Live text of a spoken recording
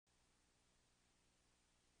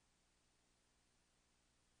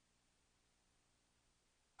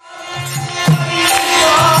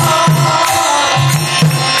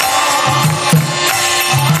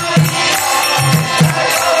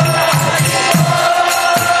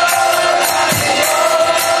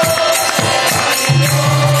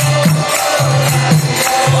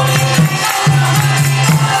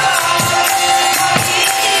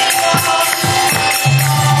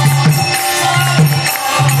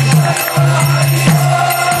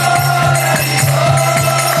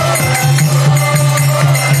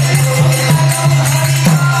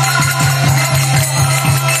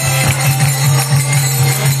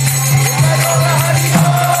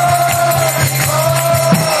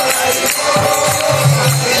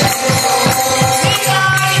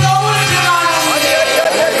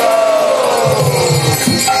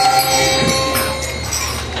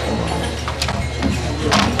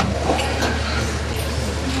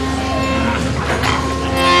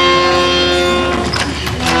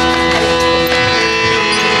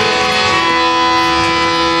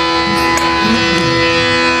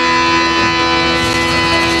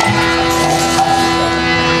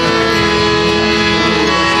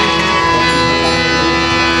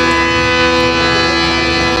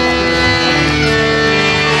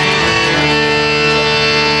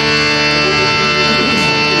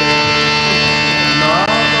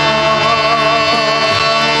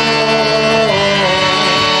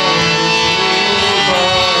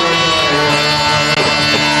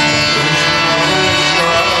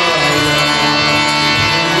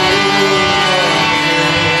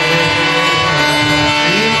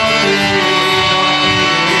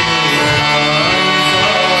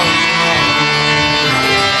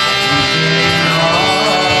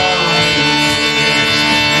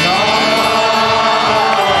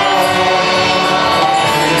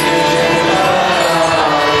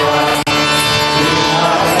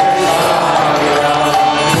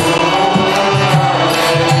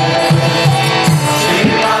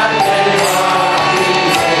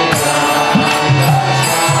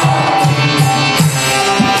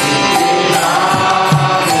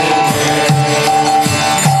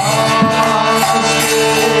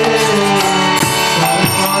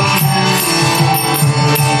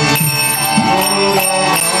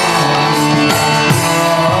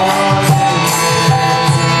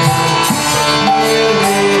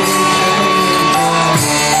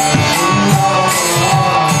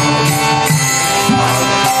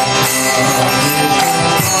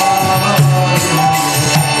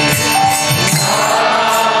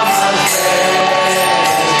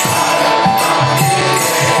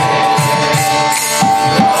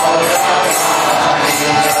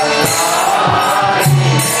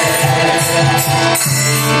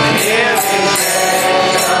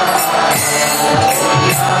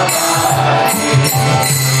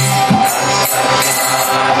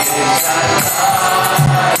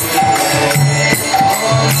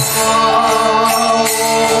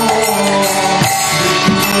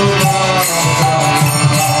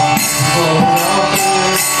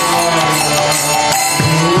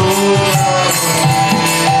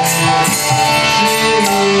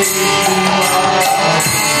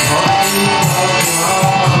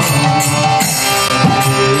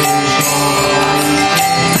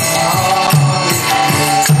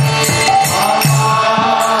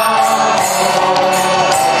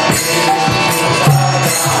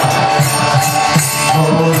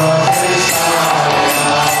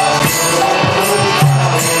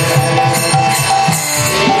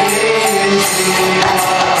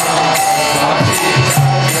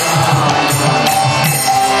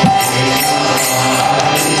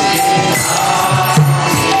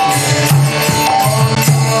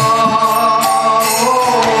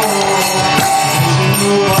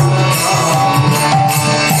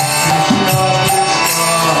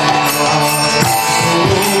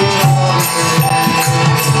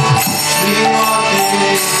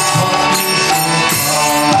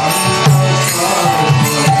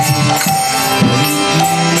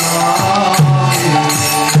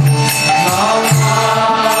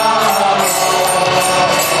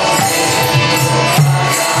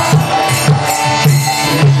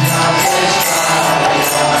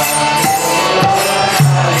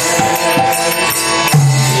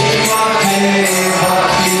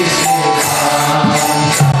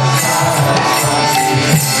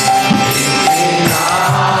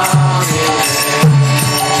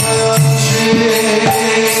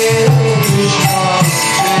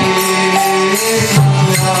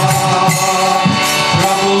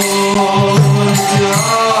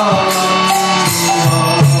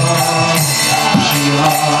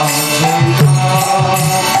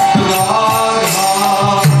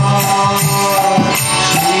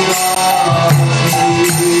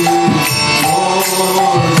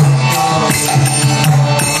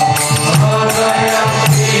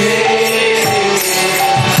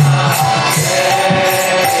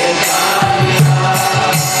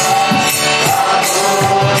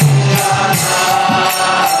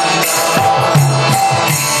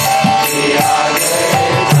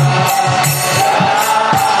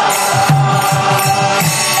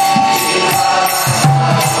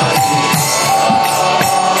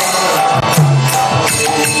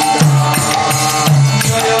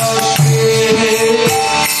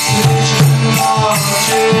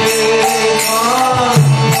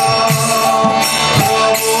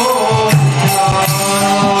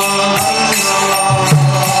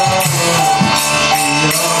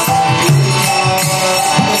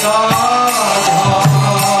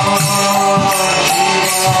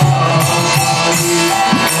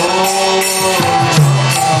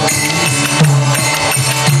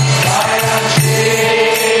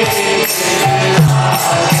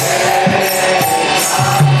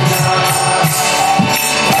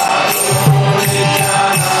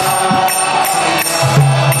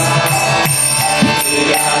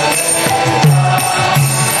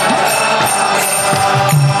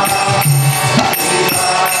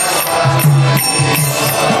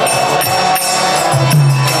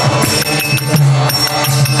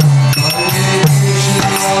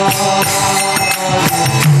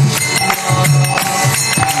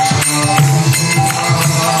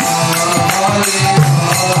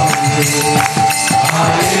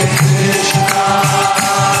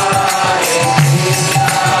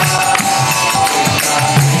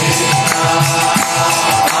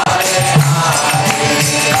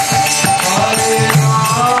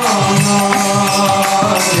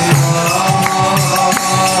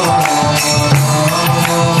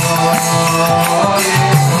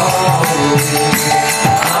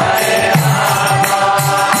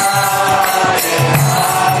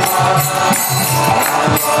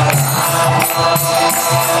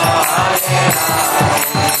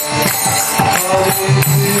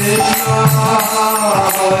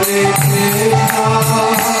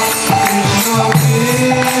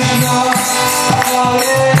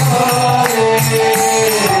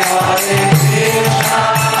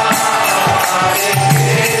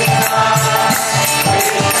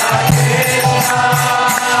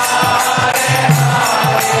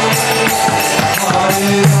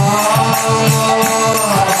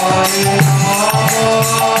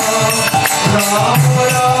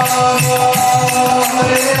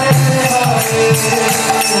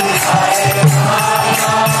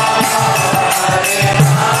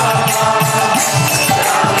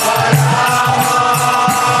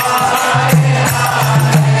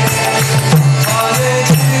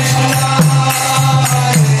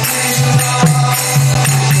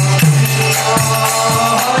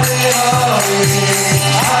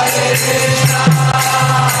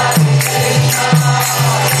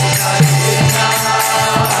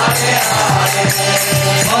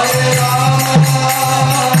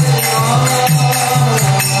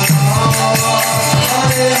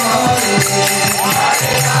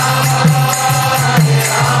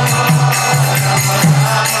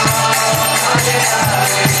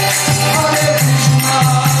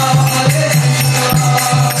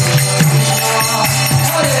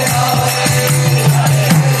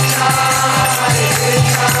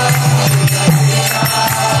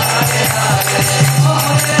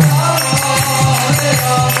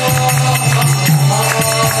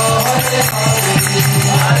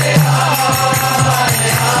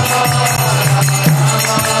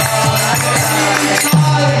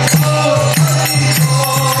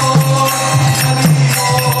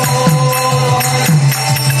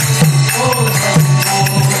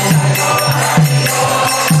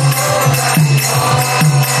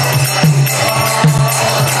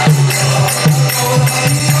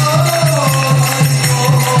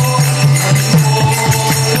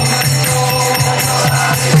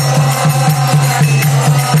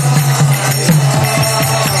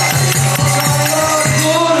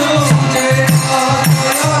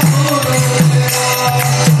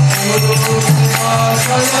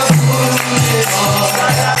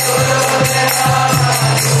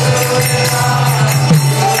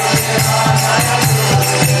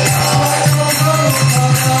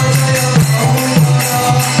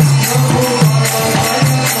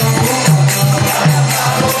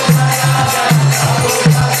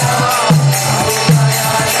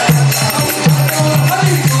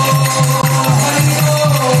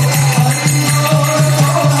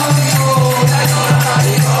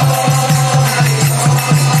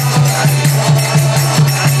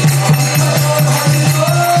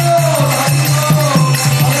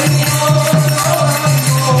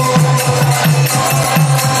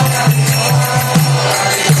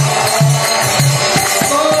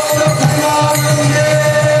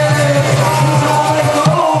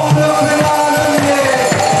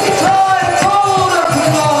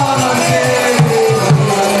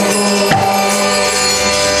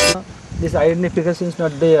This identification is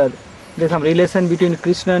not there. There is some relation between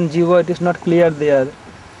Krishna and Jiva, it is not clear there.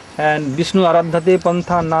 And Vishnu Aradhate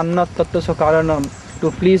Pantha Nanna Tattva Karanam.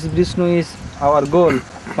 To please Vishnu is our goal.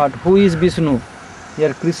 But who is Vishnu?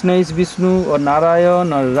 Here Krishna is Vishnu or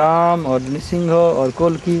Narayan or Ram or Nisingha or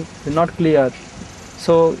Kolki is not clear.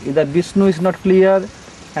 So either Vishnu is not clear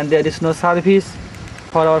and there is no service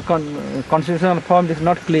for our constitutional form is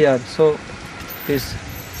not clear. So this.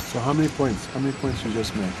 So how many points? How many points you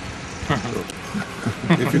just made?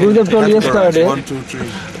 Gurudev told yesterday. 1, 2, 3.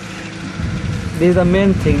 This is the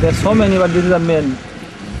main thing. There are so many, but this is the main.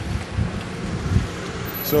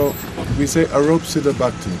 So we say Arop Siddha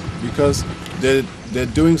Bhakti because they're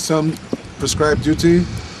doing some prescribed duty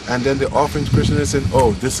and then they're offering to Krishna and saying,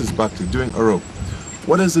 oh, this is Bhakti, doing Arop.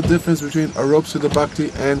 What is the difference between Arop Siddha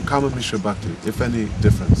Bhakti and Kama Mishra Bhakti, if any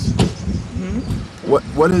difference?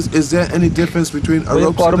 What is there any difference between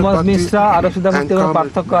Arop Siddha Bhakti and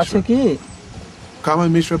Kama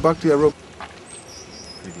Mishra Bhakti, Arop?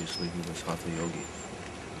 Previously he was Hatha Yogi.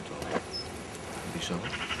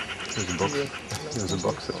 There's a box. There's a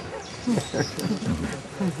box.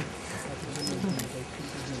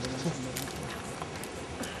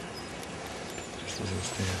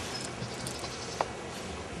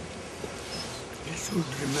 You should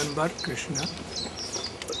remember Krishna,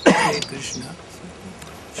 pray Krishna,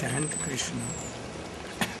 chant Krishna.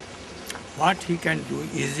 What he can do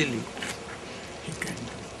easily, he can do.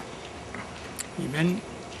 Even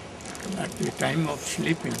at the time of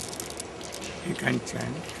sleeping, he can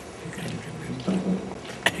chant, he can remember,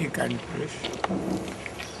 he can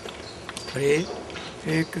pray,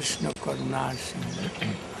 Hare Krishna Karuna Sindhu,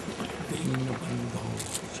 Deen Bandho.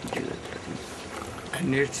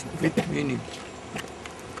 and it's with meaning.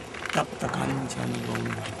 Tapta Kanchan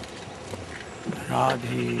Gaura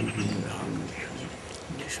Radhe Ram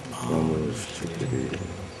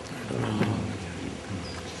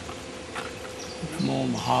Namo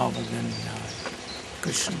Mahavajanyaya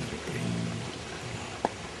Krishna Prema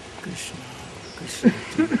Krishna Krishna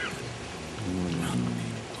Chaitanya.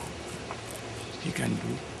 He can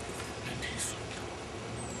do and he should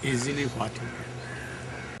easily what he can.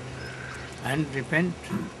 And repent,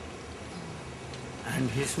 and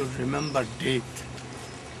he should remember death.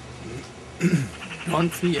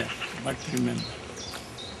 Don't fear, but remember.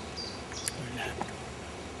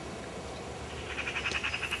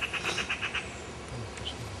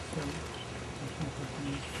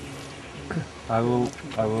 I will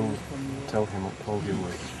tell him all your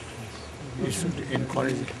words. You should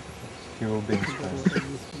encourage him. He will be inspired.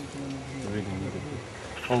 Really needed.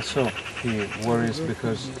 Also, he worries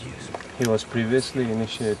because he was previously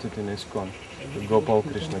initiated in ISKCON, with Gopal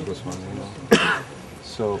Krishna Goswami, you know.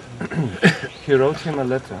 So he wrote him a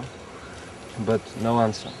letter, but no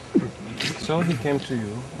answer. So he came to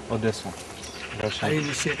you, Odessa, Russia. I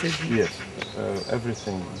initiated him. Yes,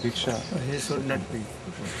 everything, Diksha. He should not be.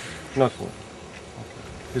 Not word.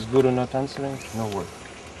 His guru not answering, no word.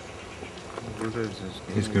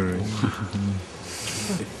 His guru.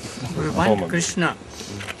 We want Krishna.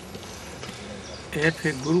 If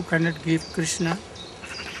a guru cannot give Krishna,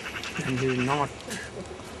 then he is not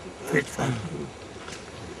fit for guru.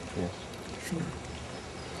 Yes. So,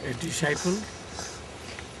 a disciple,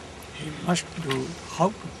 he must do how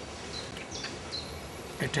to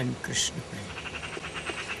attain Krishna prema.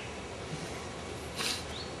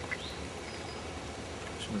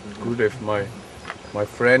 Gurudev, my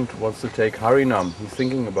friend wants to take Harinam. He's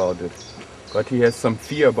thinking about it. But he has some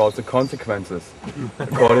fear about the consequences,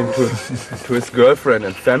 according to his girlfriend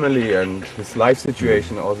and family and his life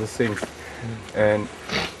situation, all these things. And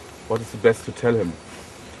what is the best to tell him?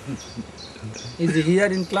 Is he here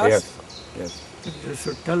in class? Yes, yes. You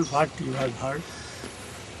should tell what you have heard.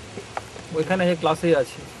 ওইখানে হে ক্লাসেই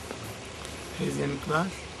আছে। He is in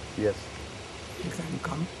class. Yes. He can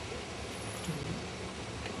come.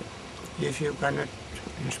 If you cannot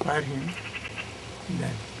inspire him,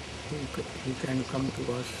 then he can come to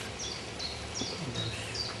us.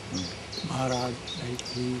 Maharaj, like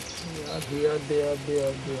he, here, there.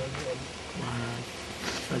 Maharaj,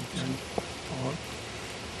 Sajjan, or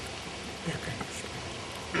they can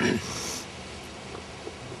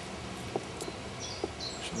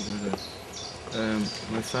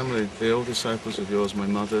My family, they're all disciples of yours, my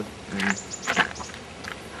mother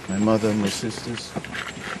and my sisters.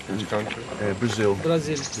 Which country? Brazil.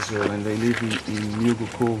 Brazil. And they live in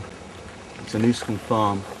Nilgokul. It's an ISKCON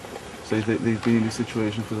farm. So they've been in this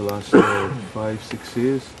situation for the last 5-6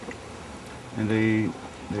 years. And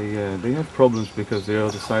they have problems because they are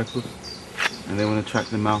disciples and they want to track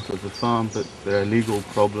them out of the farm, but there are legal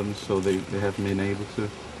problems, so they haven't been able to.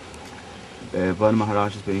 One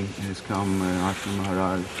Maharaj has come, Ashram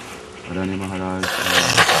Maharaj, Aranya Maharaj,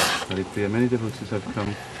 Haripriya. Many devotees have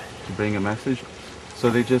come to bring a message. So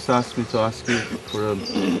they just asked me to ask you for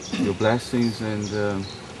your blessings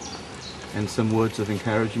and some words of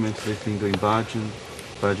encouragement. They've been doing bhajan.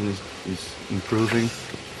 Bhajan is improving.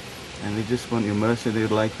 And they just want your mercy. They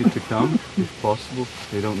would like you to come, if possible.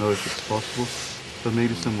 They don't know if it's possible. But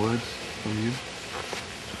maybe some words from you.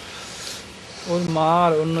 ওর মা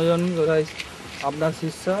আর অন্যজন ওরা আপনার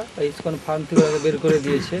শিষ্যা ISKCON farm থেকে ওরা বের করে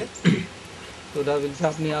দিয়েছে। তো ওরা বলছে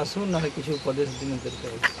আপনি আসুন, নাহলে কিছু উপদেশ দিন ওদেরকে,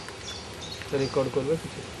 রেকর্ড করবে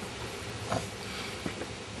কিছু।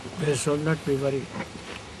 they should not be very.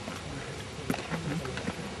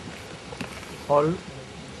 All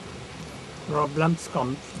problems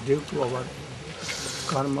come due to our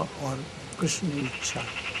karma or Krishna Ichha.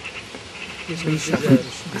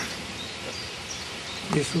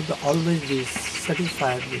 We should always be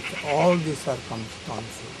satisfied with all the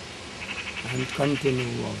circumstances and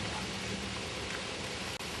continue on.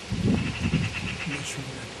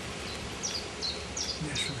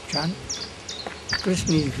 They should chant.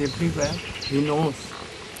 Krishna is everywhere. He knows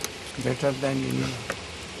better than anyone.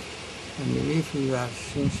 And if you are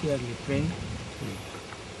sincerely praying,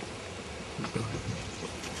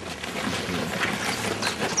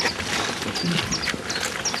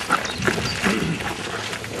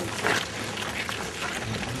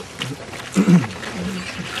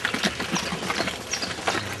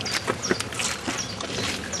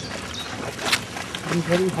 I'm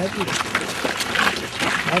very happy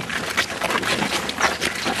that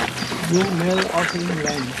you mail of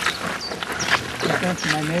England that was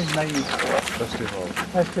managed by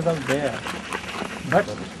festival there. But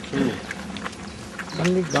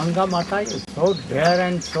only Ganga Mata is so dare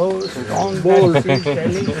and so strong that she is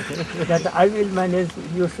telling that I will manage,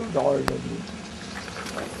 you should order me.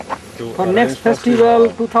 For next festival,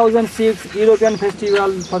 2006 European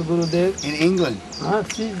festival for Gurudev. In England.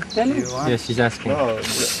 She is telling. Yes, she's asking. No,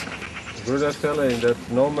 Gurudev is telling that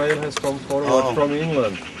no mail has come forward from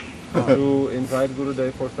England to invite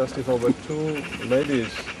Gurudev for festival, but two ladies,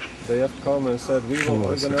 they have come and said, we will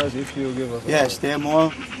organize if you give us a Yes, call." they're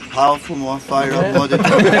more powerful, more fired up, more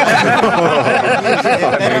determined.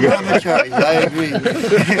 Better brahmacharis, I agree. I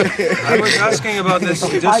was asking about this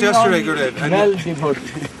just yesterday, Gurudev. Well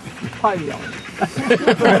devoted.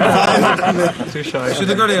 Too shy.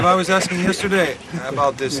 Srila Gurudev, I was asking yesterday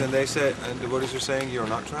about this, and they said, and devotees are saying, you're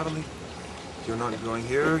not traveling. You're not going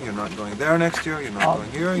here, you're not going there next year, you're not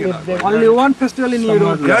going here, you're not going Only there. one festival in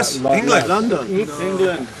Europe. Yes, England. London.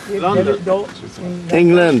 England.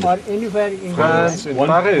 England. Or anywhere in France, in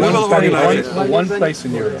Paris. We will organize it. One place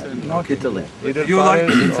in Europe. Not Italy. Either You like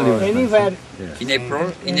Paris or- anywhere, In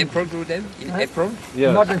April, Gurudev? In April?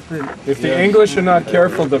 Yeah. not April. If the English are not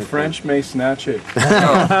careful, the French may snatch it.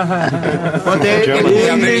 But they, in We are very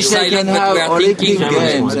English, they silent, can but have we are Olympic thinking.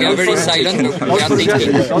 Games. We are very silent, but we are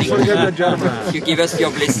thinking. Don't forget the German. If you give us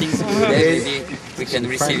your blessings, Gurudev, maybe we can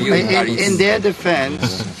receive you in In Paris. their defense,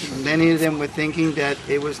 many of them were thinking that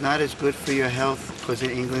it was not as good for your health because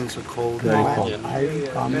in England it's a cold climate. I will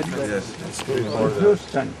come Yes, that's true. to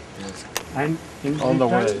Houston. And in On the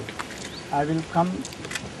return, way. I will come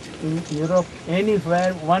in Europe,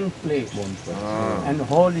 anywhere, one place. And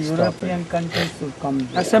whole European countries should come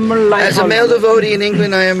there. Assemble like As a male devotee in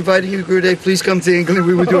England, I am inviting you, Gurudev. Please come to England.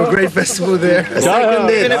 We will do a great festival there.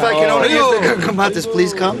 Even if I can only use the Ganga Matas,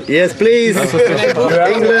 please come. Yes, please.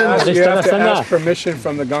 England. You have to ask permission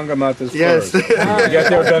from the Ganga Matas Yes. first. Get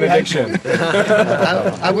their benediction.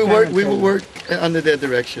 We will work under their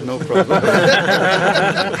direction. No problem.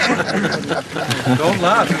 Don't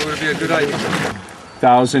laugh, it would be a good idea.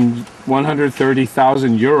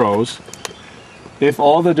 130,000 euros. If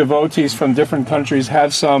all the devotees from different countries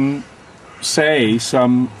have some say,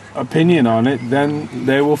 some opinion on it, then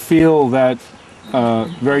they will feel that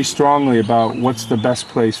very strongly about what's the best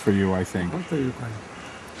place for you, I think. Also you can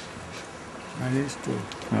manage to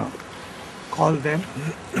Yeah. call them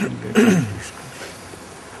and they can discuss.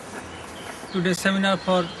 Today's seminar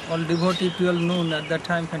for all devotees 12 noon, at that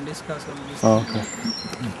time can discuss all this. Oh, okay.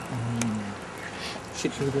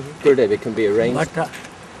 Gurudev, it can be arranged. But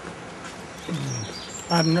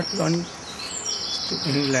I'm not gone to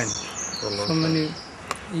England so many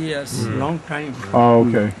years, long time. Oh,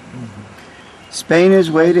 okay. Spain is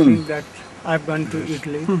I waiting. think that I've gone to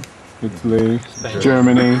Italy. Italy,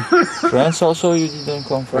 Germany. France also, you didn't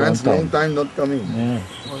come for France, a long long time not coming. Yeah.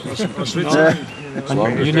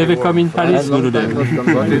 You never come in Paris, Gurudev.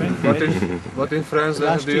 But in France they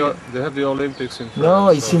have the Olympics in France. No,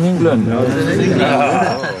 it's in England.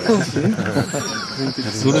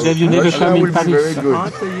 Gurudev, you never come in Paris.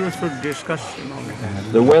 After you should discuss.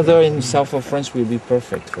 The weather in south of France will be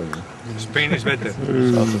perfect for you. Spain is better.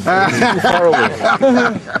 Far away.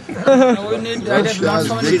 We need not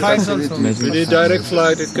so many flights also. We need direct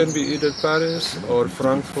flight. It can be either Paris or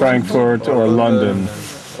Frankfurt or London.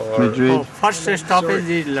 Oh, first stoppage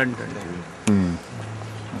is London.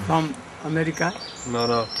 From America? No.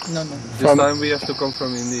 No. This time we have to come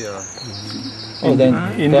from India. Oh, then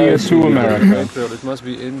India to America. It must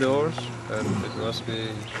be indoors and it must be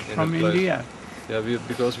in From a place. India? Yeah,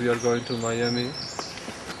 because we are going to Miami.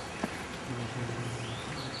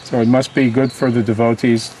 So it must be good for the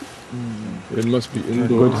devotees. It must be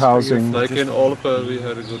Good housing. Like in Olpe, we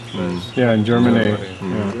had a good place. Yeah, in Germany.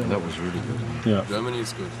 That was really good. Yeah. Germany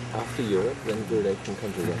is good. after Europe, then Gurudev can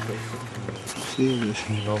come to Russia.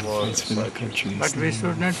 No more. But we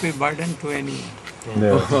should not be burdened to anyone.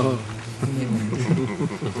 Yeah.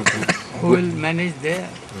 Who will manage there?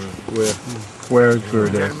 Where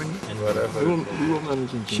Gurudev? Germany?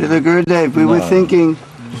 Srila Gurudev, we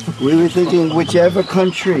were thinking whichever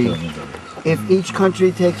country, if each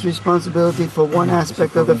country takes responsibility for one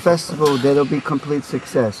aspect of the festival, that'll be complete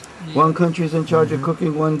success. One country is in charge of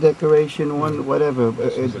cooking, one decoration, one whatever.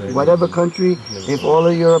 Whatever country, if all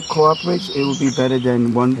of Europe cooperates, it will be better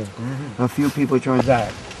than a few people trying to.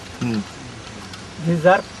 These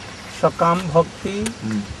are Sakam Bhakti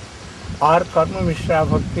or Karma Mishra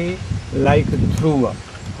Bhakti like Dhruva.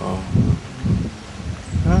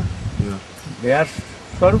 Huh? Yeah. They are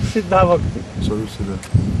Swarup Siddha Bhakti, Sarusida.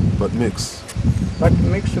 But mix. but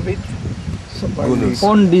mixed with Goodness.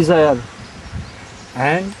 Own desire.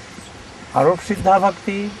 and Arup Siddha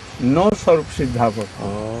Bhakti, no Swarup Siddha Bhakti.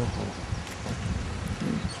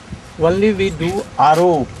 Only we do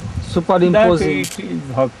Arup. Superimposing. That it is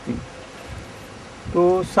bhakti.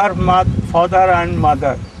 To serve father and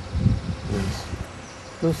mother. Yes.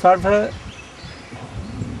 To serve a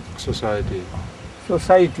Society.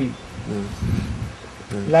 society. Yes.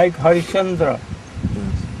 Yes. Like Harishchandra.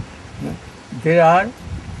 Yes. They are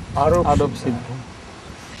Arab Arab Siddha.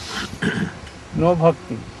 no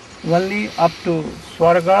bhakti. Only up to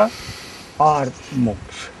Swarga or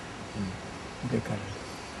Moksha. They can.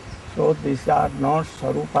 So these are not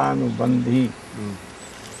Sarupānubandhi.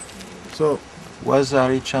 So, Was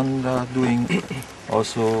Harichandra doing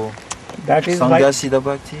also That is Sangha why. Siddha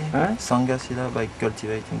Bhakti? Huh? Sangha Siddha by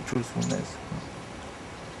cultivating truthfulness.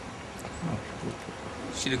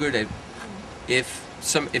 Srila Gurudev,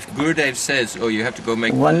 if Gurudev says, oh, you have to go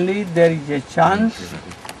make... Only there is a chance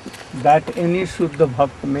that any Shuddha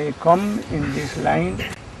Bhakt may come in this line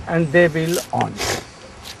and they will on.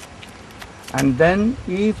 And then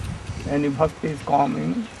if any Bhakt is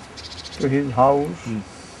coming to his house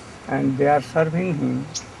and they are serving him,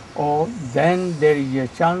 then there is a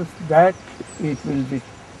chance that it will be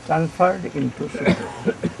transferred into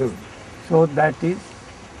Shuddha. So that is,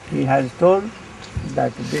 he has told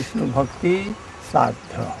that Vishnu Bhakti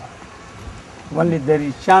Sadhya. Only there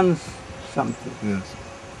is chance something. yes.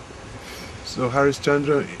 So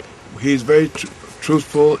Harishchandra, he is very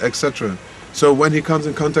truthful, etc. So when he comes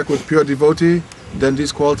in contact with pure devotee, then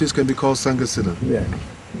these qualities can be called Sangha Siddha. Yes.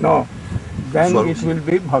 No, then it will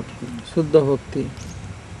be Bhakti. Shuddha Bhakti.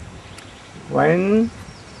 When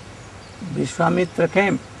Vishwamitra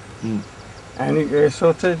came and he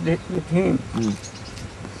associated with him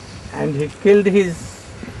and he killed his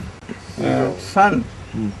son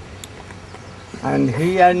and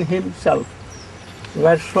he and himself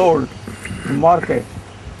were sold to market.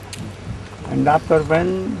 And after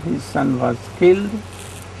when his son was killed,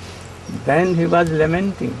 then he was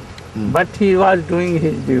lamenting. But he was doing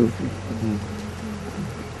his duty.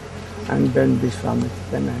 And then Vishwamitra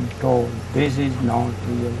came and told, this is not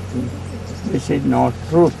real thing. This is not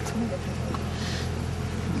truth.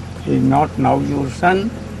 He is not now your son.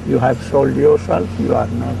 You have sold yourself. You are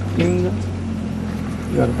not king.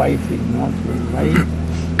 Your wife is not your wife.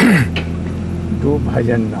 Do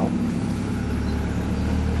bhajan now.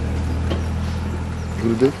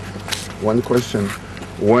 Gurudev, one question.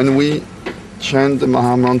 When we chant the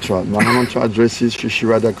Mahamantra addresses Shri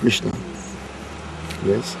Radha Krishna.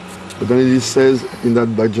 Yes? But then it says in that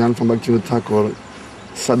bhajan from Bhaktivinoda Thakur,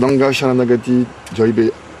 Sadanga Sharanagati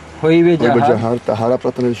Joibe Jahar Tahara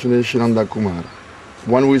Prataneshune Shri Nanda Kumar.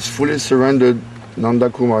 One who is fully surrendered, Nanda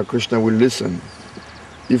Kumar, Krishna will listen.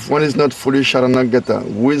 If one is not fully Sharanagata,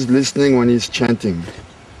 who is listening when he is chanting?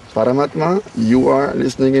 Paramatma, you are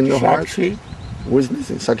listening in the heart? Sakshi. Who is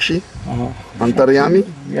listening? Sakshi? Antaryami?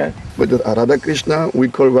 Yes. But Radha Krishna, we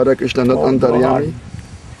call Radha Krishna not Antaryami.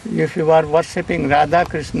 God. If you are worshipping Radha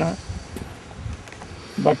Krishna,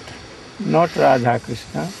 but not Radha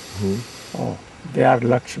Krishna, they are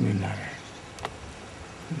Lakshmi Narayan.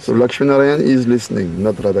 So Lakshmi Narayan is listening,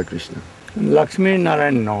 not Radha Krishna. Lakshmi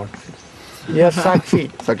Narayan not. Yes, Sakshi.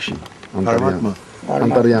 Sakshi. Paramatma.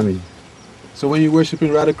 Antaryami. So when you're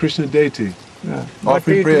worshipping Radha Krishna deity,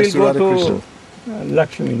 offering prayers to Radha Krishna.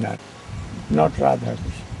 Lakshmi Narayan, not Radha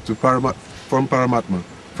Krishna. To from Paramatma,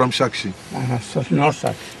 from Shakshi. So not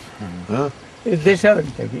Sakshi. This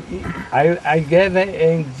I gave an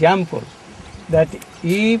example that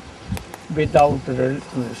if without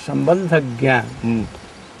Sambandha Gyan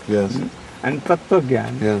Yes. and Tattva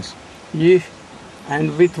Gyan, Yes. if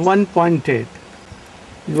and with one pointed,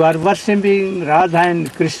 you are worshipping Radha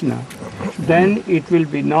and Krishna, then it will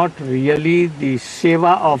be not really the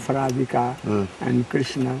seva of Radhika and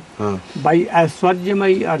Krishna. By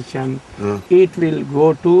Aswarjamai Archan, it will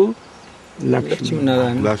go to Lakshmi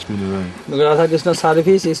Narayan. Lakshmi Narayan. Because Radha Krishna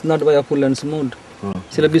service is not by opulence mood.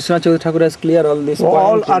 Srila Vishwanath Chaudhary Thakur has clear all this.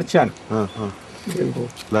 All Archan will go.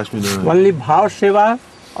 Lakshmi Narayan. Only Bhav Seva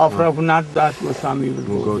of Raghunath Das Goswami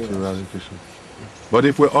will go to Radha and Krishna. But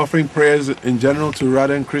if we're offering prayers in general to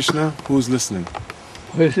Radha and Krishna, who's listening?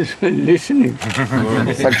 Who is listening?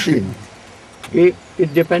 Sakshi.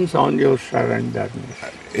 It depends on your surrenderness.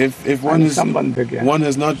 If one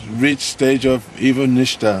has not reached stage of even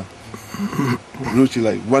Nishta, Ruchi,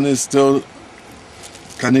 like one is still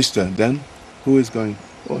Kanishta, then who is going?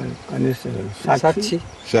 Kanishta. Sakshi.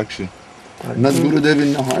 Sakshi. Not Gurudev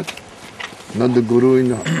in the heart, not the Guru in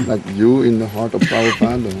the heart, like you in the heart of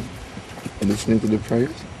Prabhupada, listening to the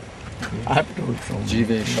prayers. I have told so.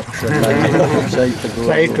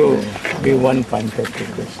 Try to be one pointed to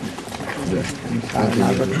Krishna.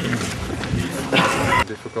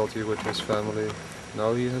 Difficulty with his family.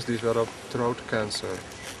 Now he has developed throat cancer.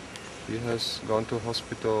 He has gone to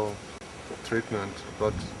hospital treatment,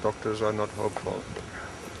 but doctors are not hopeful.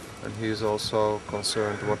 And he is also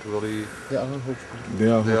concerned what will he... They are hopeful.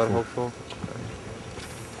 They are hopeful.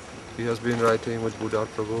 He has been writing with Buddha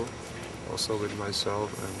Prabhu, also with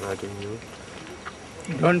myself, and writing you.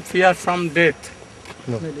 Don't fear from death.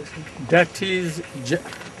 No. Death is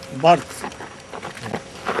birth.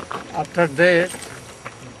 After death,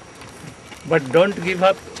 but don't give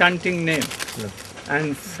up chanting name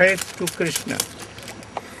and faith to Krishna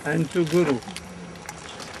and to Guru.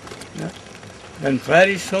 Then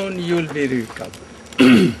very soon you will be recovered.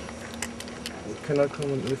 Can I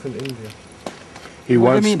come and live in India? He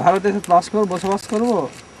wants.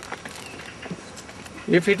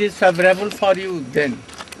 If it is favorable for you, then.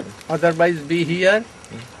 Otherwise, be here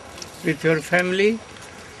with your family,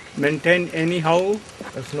 maintain anyhow,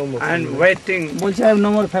 and waiting. I have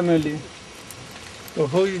no more family. So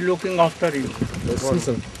who is looking after you?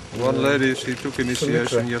 One lady, she took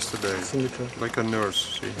initiation yesterday, like a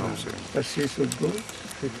nurse. She helps her. But she should go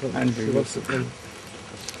and be with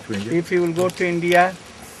you. If you will go to India,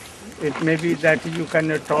 it may be that you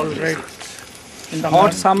cannot tolerate. In the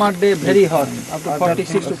hot summer day, very hot, up to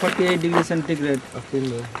 46 to 48 degrees centigrade.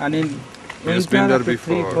 And in He's been there winter,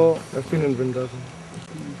 before. I've been in Vrindavan.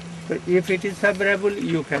 So if it is favorable,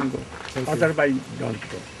 you can go. Otherwise, don't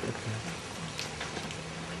go.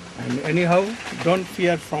 And anyhow, don't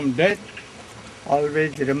fear from death.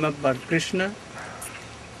 Always remember Krishna.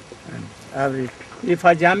 And if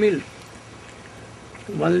Ajamil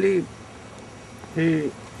only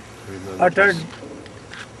he uttered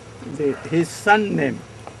his son name,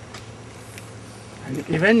 and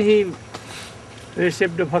even he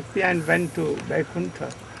received bhakti and went to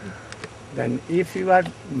Vaikuntha, then if you are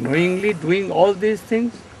knowingly doing all these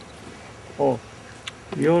things,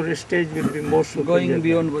 your stage will be more superior. Going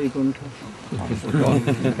beyond Vaikuntha.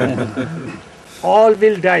 All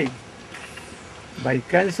will die by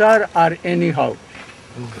cancer or anyhow.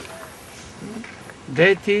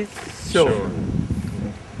 Death is sure.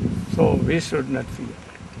 So we should not fear.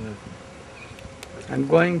 And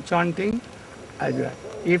going chanting, as well.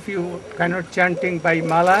 If you cannot chanting by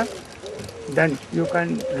mala, then you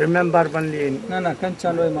can remember only in. No, can't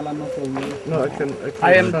chant by mala, no problem. No, I can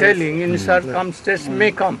I am telling, in circumstances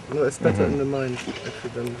may come. No, it's better in the mind,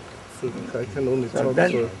 actually, than I can only So talk.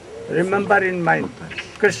 then remember in mind,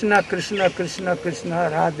 Krishna, Krishna, Krishna, Krishna,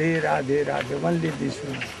 Radhe, Radhe, Radhe, only this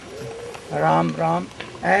one. Ram, Ram,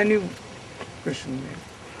 any Krishna name.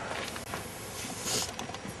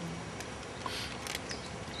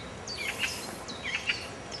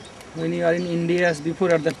 When you are in India, as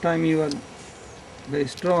before, at that time you are very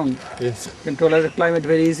strong. Yes. You can tolerate the climate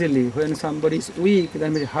very easily. When somebody is weak,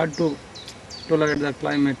 then it's hard to tolerate the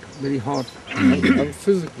climate, very hot. I'm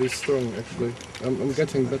physically strong, actually. I'm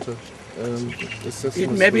getting better. It's just It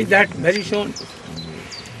my may be spirit. that very soon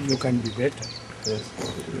you can be better. Yes.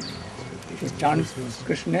 You chant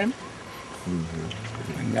Krishna name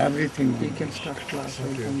and everything. We can start class.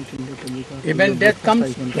 Even death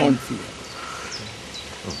comes, don't fear.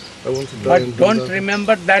 I want to die But in don't Vrindavan.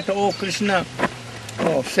 remember that, oh Krishna,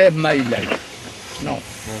 save my life. No.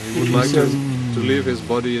 He would like to leave his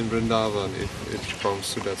body in Vrindavan if it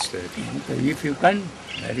comes to that stage. If you can,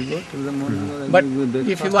 very good. But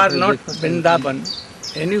if you are not Vrindavan,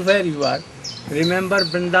 anywhere you are, remember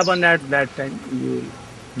Vrindavan at that time,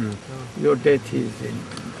 your death is in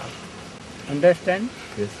Vrindavan. Understand?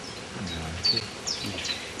 Yes.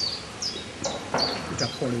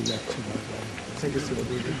 Thank you, Srila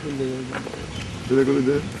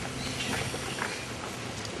Gurudev.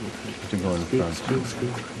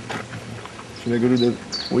 Srila Gurudev,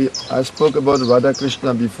 I spoke about Radha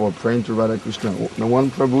Krishna before, praying to Radha Krishna. Now one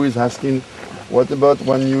Prabhu is asking, what about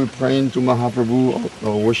when you praying to Mahaprabhu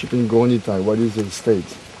or worshipping Gaunitai? What is the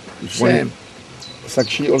state? If Same.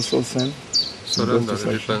 Sakshi also same? Surrender,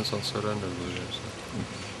 it depends on surrender.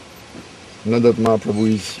 Not that Mahaprabhu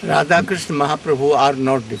is... Radha Krishna Mahaprabhu are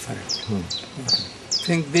not different.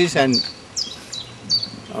 Think this and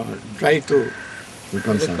try to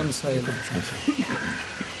reconcile.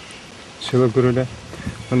 Srila Gurudev,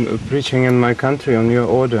 when preaching in my country on your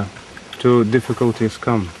order, two difficulties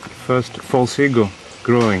come. First, false ego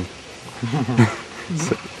growing.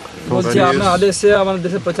 বলছি আমরা আদেশে আমাদের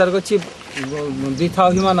দেশে প্রচার করছি বৃথা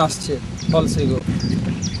অভিমান আসছে false ego.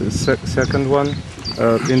 Second one,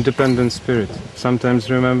 independent spirit. Sometimes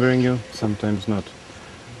remembering you, sometimes not.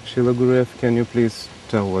 Srila Gurudev, can you please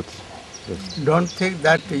tell what this? don't think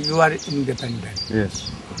that you are independent.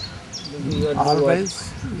 Yes.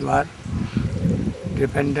 Always you are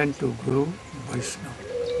dependent to Guru, Vaishnava.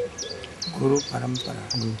 Guru Parampara.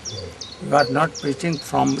 You are not preaching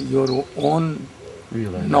from your own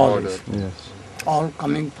knowledge. Yes. All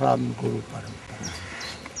coming from Guru Parampara.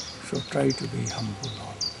 So try to be humble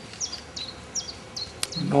always.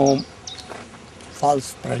 No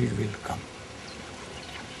false pride will come.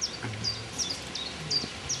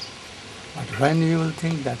 But when you will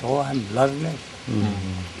think that, oh, I am learned,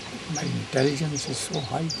 my intelligence is so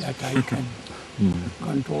high that I can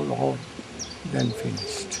control all, then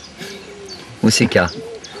finished. Musika.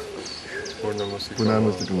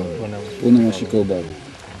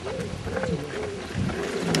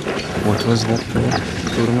 What was that for?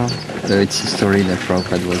 Purna? It's a story that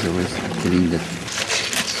Prabhupada was always telling that.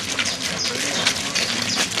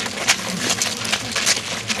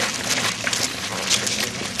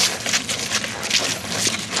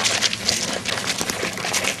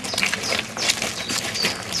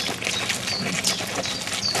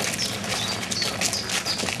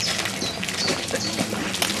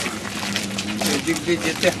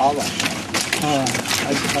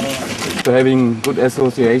 After having good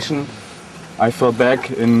association, I fell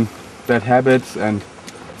back in bad habits and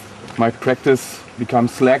my practice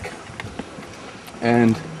becomes slack.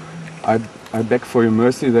 And I beg for your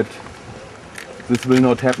mercy that this will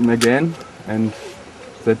not happen again and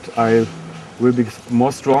that I will be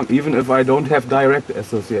more strong even if I don't have direct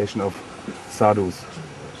association of sadhus.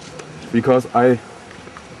 Because I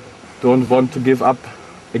don't want to give up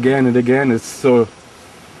again and again. It's so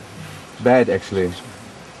bad actually.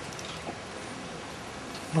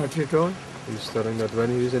 What you told? He's telling that when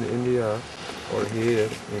he's in India or here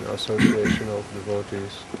in association of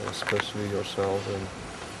devotees, especially yourself and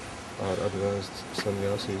our advanced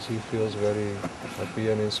sannyasis, he feels very happy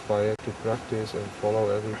and inspired to practice and follow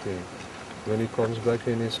everything. When he comes back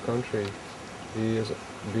in his country, he is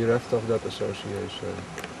bereft of that association.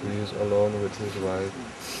 He is alone with his wife.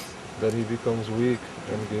 Then he becomes weak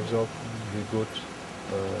and gives up the good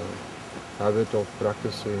habit of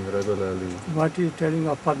practicing regularly. What are you telling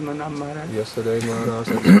of Padmanabh Maharaj? Yesterday Maharaj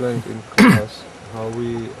explained in class how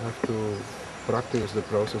we have to practice the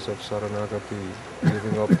process of Saranagati,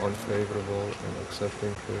 giving up unfavorable and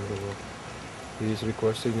accepting favorable. He is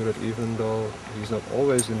requesting you that even though he's not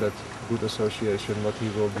always in that good association, but he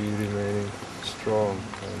will be remaining strong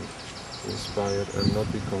and inspired and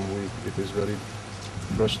not become weak. It is very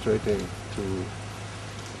frustrating to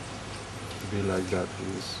be like that.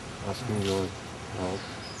 He is asking your help.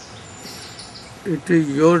 It is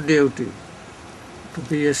your duty to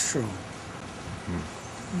be strong.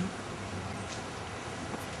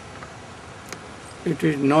 It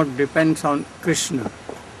is not depends on Krishna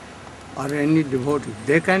or any devotee.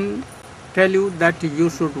 They can tell you that you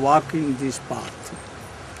should walk in this path.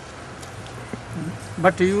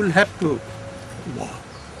 But you will have to walk.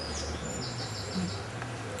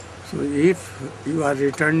 So if you are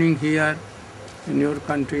returning here in your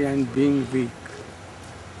country and being weak,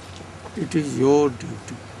 it is your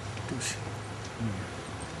duty to see.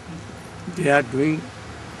 They are doing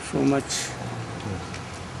so much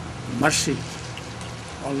mercy,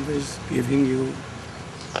 always giving you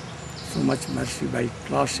so much mercy by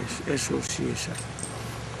classes, association.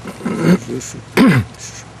 You should be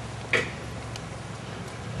strong.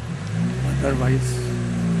 Otherwise,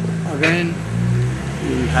 again,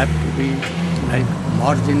 you will have to be like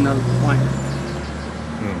marginal point.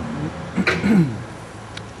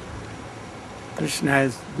 Krishna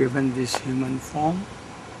has given this human form.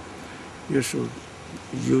 You should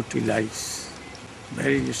utilize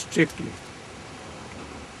very strictly.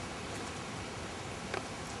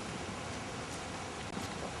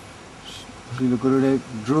 Srila Gurudev,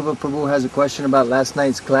 Dhruva Prabhu has a question about last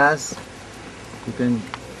night's class. You can...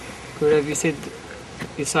 Gurudev, you said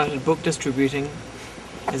you started book distributing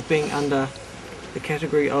as being under the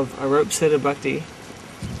category of Aropa Siddha Bhakti.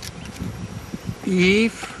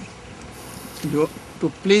 If you to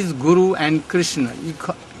please Guru and Krishna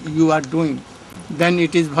you are doing, then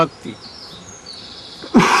it is bhakti.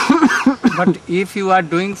 But if you are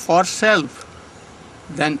doing for self,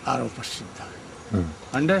 then Aropa Siddha.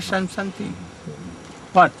 Understand something?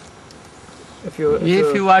 What? If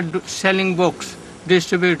you are selling books,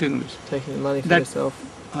 distributing, taking the money for that, yourself.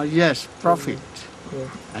 Yes, profit. Yeah.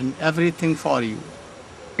 And everything for you.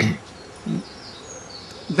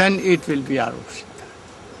 Then it will be Aropa Siddha.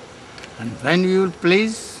 And when you will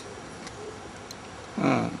please,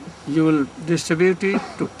 you will distribute it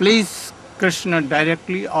to please Krishna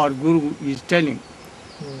directly, or Guru is telling.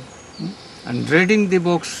 And reading the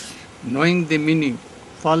books, knowing the meaning,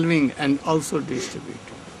 following and also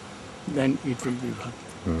distributing, then it will be bhakti.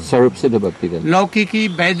 Sarup Siddha Bhakti then. Laukiki,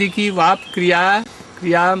 Vaidiki, Vap, Kriya,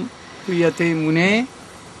 Kriyate Mune,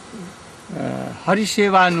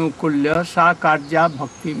 Harisevanukulya sa karja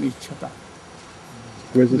bhakti michhata.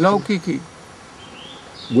 Laukiki.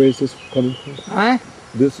 Where is this coming from?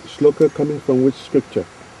 This shloka coming from which scripture?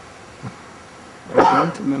 I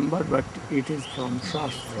don't remember, but it is from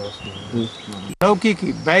Shastra.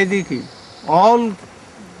 Laukiki, Vaidiki, all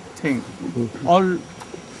things, all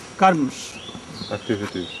karmas,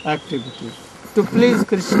 activities, to please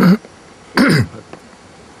Krishna.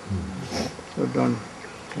 So don't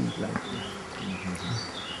think like that.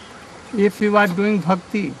 If you are doing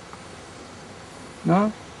bhakti,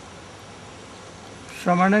 no,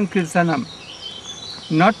 Shravanam Kirtanam,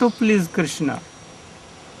 not to please Krishna,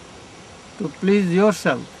 to please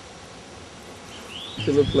yourself.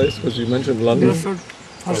 To the place, because you mentioned London. You should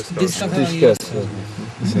first discuss.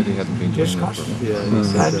 He said he hadn't been Discuss. Yeah, he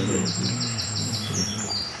said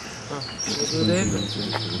A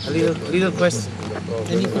little question.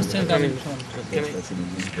 Any question coming from?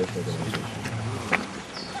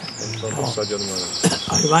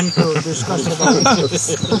 I want to discuss about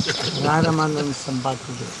Narayan Sambha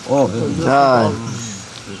today. Oh, so you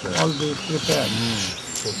all be prepared.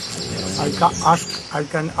 I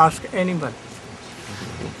can ask anyone.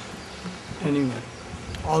 Anyone.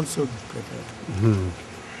 Also prepared.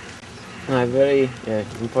 Very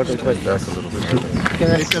important question. That's a little bit.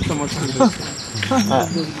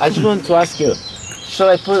 I just want to ask you, shall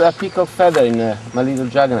I put a peacock feather in my little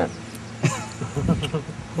Jagannath?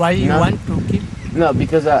 Why you want to keep? No,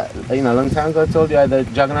 because a long time ago I told you I had the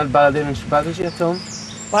Jagannath, Baladev and Subhadra at home.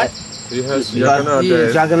 What? He has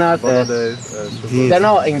Jagannath, they're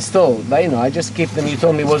not installed, but I just keep them. You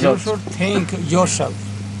told me was you should think yourself.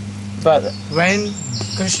 But when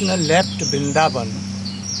Krishna left Vrindavan,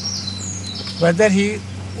 whether he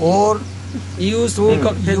or used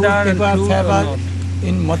peacock feather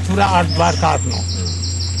in Mathura or Dwarka or not.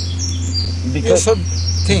 You should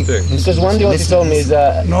think. Because one devotee told me is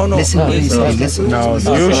no. Listen. You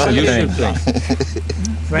should think.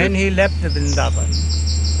 When he left Vrindavan,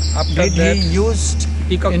 did he used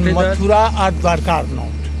in Mathura or Dwarka or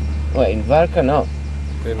not? Well, in Dwarka, no.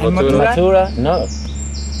 In Mathura, no.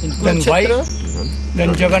 Then why? Then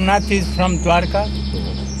Jagannath is from Dwarka?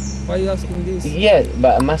 Why are you asking this? Yeah,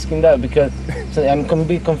 but I'm asking that because I'm a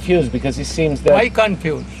bit confused because it seems that... Why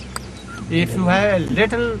confused? If you have a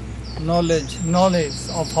little knowledge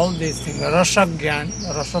of all these things, Rasagyan,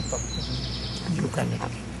 you can.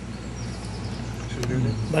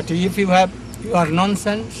 But if you are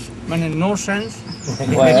nonsense, no sense,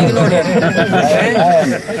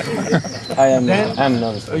 I am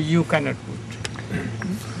nonsense. You cannot put.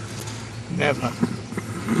 Never.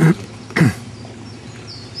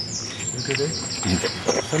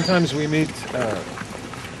 Sometimes we meet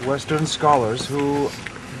Western scholars who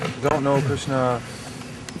don't know Krishna,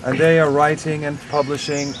 and they are writing and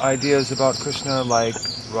publishing ideas about Krishna like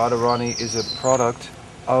Radharani is a product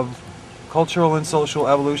of cultural and social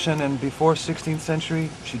evolution, and before 16th century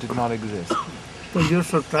she did not exist. So you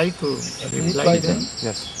should try to reply them.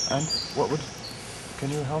 Yes. And what would?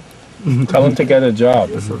 Can you help? Tell him to get a job.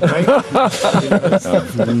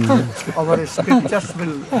 Our scriptures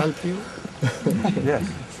will help you. Yes.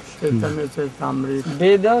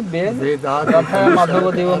 Veda, they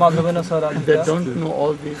don't know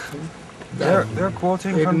all these things. They're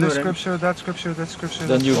quoting from this scripture, that scripture, that scripture.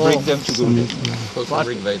 Then you bring them to Guru. Quote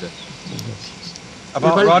Rig Veda.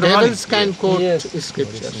 About Radharani. devils can quote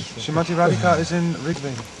scriptures. Shrimati Radhika is in Rig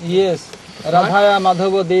Veda. Yes. Radhaya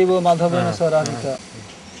Madhava Devo Madhavena Saradhika.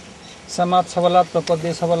 Samat Savalat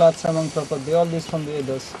Prapadde Savalat Samang Prapadde. All these from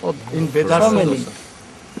Vedas. In Vedas.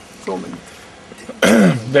 So many.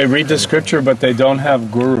 They read the scripture, but they don't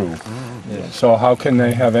have guru. So how can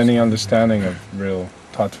they have any understanding of real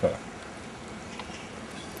tattva?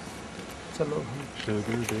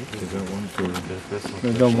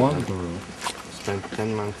 They don't want guru. Spent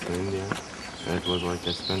 10 months in India. It was like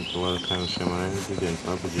I spent a lot of time with Shamaranji and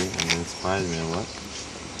Prabhuji, and it inspired me a lot.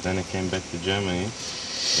 Then I came back to Germany,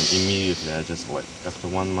 and immediately after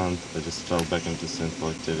 1 month, I just fell back into sinful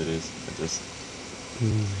activities.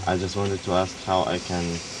 I just wanted to ask how I can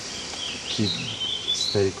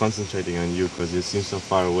stay concentrating on you, because you seem so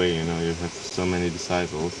far away, you have so many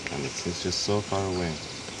disciples, and it seems just so far away.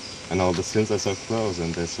 And all the sins are so close,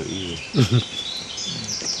 and they're so easy.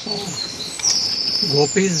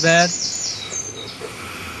 Gopis were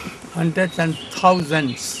hundreds and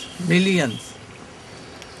thousands, millions.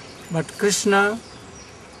 But Krishna,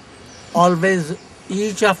 always,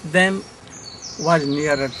 each of them was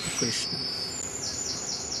nearer to Krishna.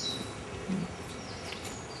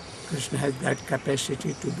 Krishna has that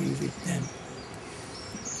capacity to be with them.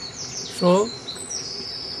 So,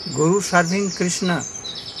 Guru serving Krishna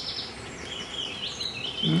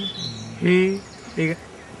He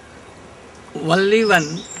only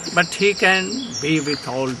one, but he can be with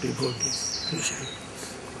all devotees,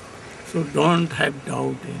 disciples. So don't have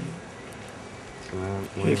doubt in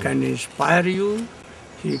it. He can inspire you,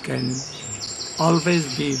 he can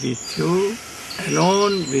always be with you,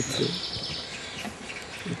 alone with you.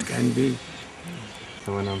 It can be.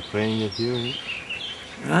 So when I'm praying at hearing,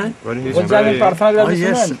 Huh? when he's Oh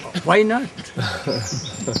yes, why not?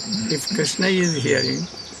 If Krishna is hearing,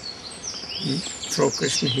 through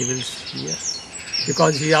Krishna he will hear.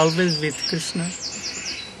 Because he always with Krishna.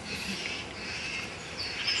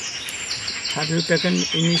 Have you taken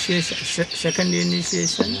initiation, second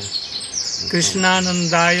initiation?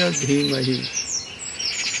 Krishnanandaya Dhimahi.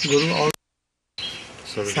 Guru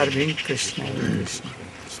always serving Krishna and Krishna.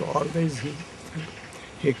 So always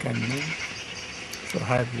he can know. So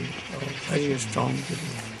have you very strong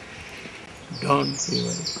belief. Don't be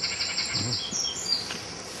worried.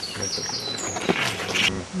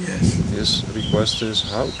 Yes. His request is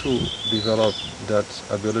how to develop that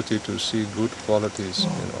ability to see good qualities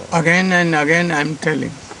in all. Again and again I am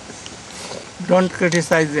telling, don't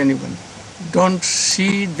criticize anyone. Don't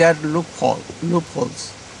see their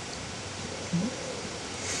loopholes.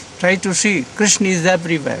 Try to see Krishna is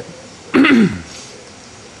everywhere.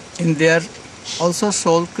 In their also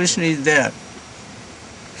soul, Krishna is there.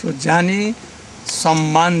 So Jani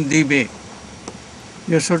Samman Dibe.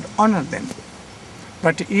 You should honor them.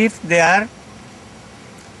 But if they are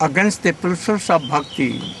against the principles of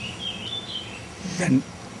bhakti, then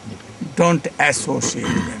don't associate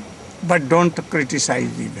them. But don't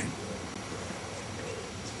criticize even.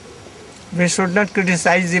 We should not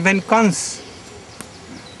criticize even cons,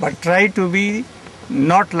 but try to be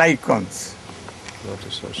not like cons,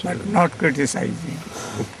 but not criticizing.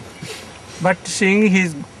 But seeing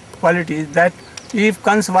his qualities, that if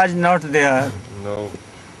cons was not there,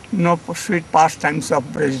 no sweet pastimes of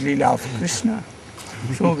Brajlila of Krishna.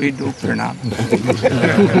 So we do pranam.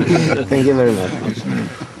 Thank you very much.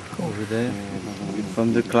 Over there,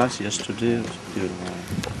 from the class yesterday,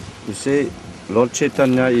 you say Lord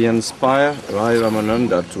Chaitanya inspired Rai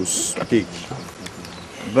Ramananda to speak.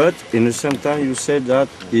 But in the same time you said that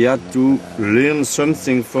he had to learn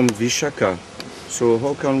something from Vishaka. So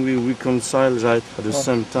how can we reconcile that at the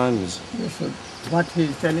same time? What he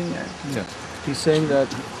is telling us. Yeah. He's saying that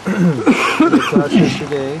in the class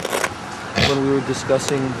yesterday, when we were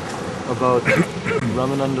discussing about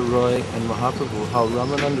Ramananda Roy and Mahaprabhu, how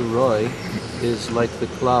Ramananda Roy is like the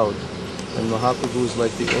cloud and Mahaprabhu is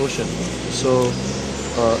like the ocean. So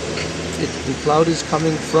the cloud is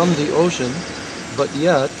coming from the ocean, but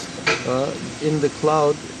yet in the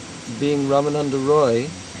cloud, being Ramananda Roy,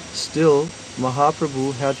 still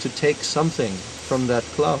Mahaprabhu had to take something from that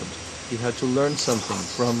cloud. He had to learn something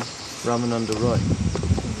from Ramananda Roy.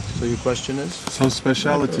 So your question is? So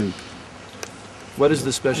speciality. What is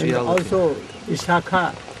the speciality? And also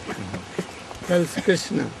Ishakha tells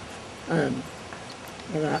Krishna.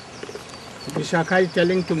 Vishakha is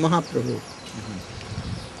telling to Mahaprabhu.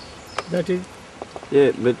 That is.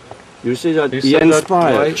 Yeah, but you say that he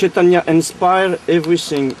inspired, Chaitanya inspired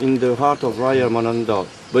everything in the heart of Rai Ramananda.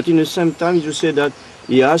 But in the same time you say that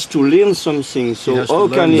he has to learn something. So how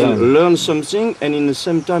can he learn something and in the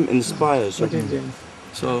same time inspire something?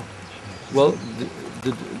 So, well,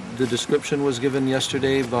 the description was given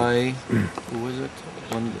yesterday by, who was it?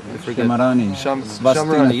 I forget.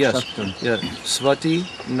 Shamarani, yes. Yeah. Swati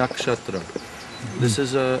Nakshatra. This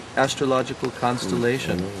is a astrological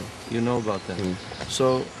constellation. You know about that.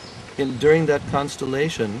 So, during that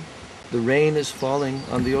constellation, the rain is falling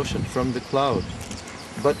on the ocean from the cloud.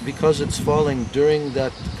 But because it's falling during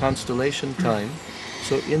that constellation time,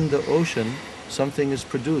 so in the ocean, something is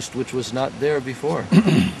produced which was not there before.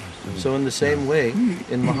 So in the same way,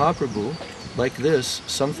 in Mahaprabhu, like this,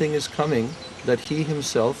 something is coming that he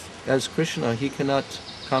himself, as Krishna, he cannot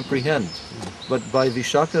comprehend. But by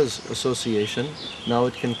Vishaka's association, now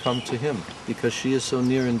it can come to him, because she is so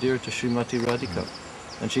near and dear to Srimati Radhika.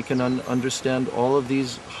 And she can understand all of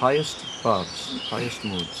these highest bhavs, highest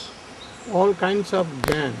moods. All kinds of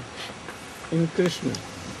jnana in Krishna.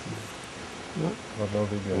 No?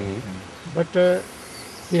 But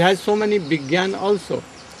he has so many big jnana also.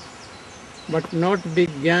 But not big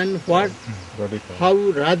jnana what? How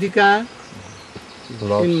Radhika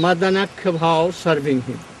in Madanakhya bhav serving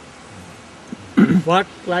him. What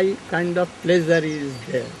kind of pleasure is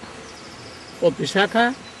there? So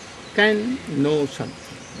Vishakha can know something.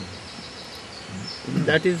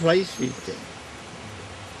 That is why she said,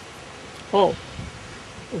 oh,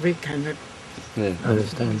 we cannot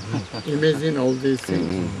understand. Imagine all these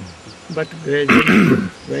things. But gradually,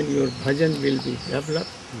 when your bhajan will be developed,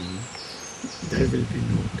 there will be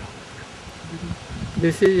no doubt.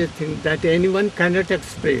 This is a thing that anyone cannot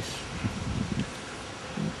express.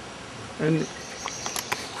 And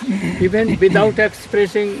even without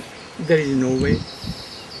expressing, there is no way.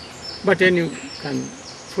 But anyone can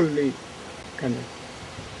fully connect.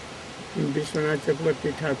 In Vishwanath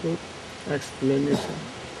Chakravarti Thakur explanation,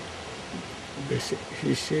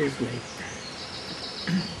 he says like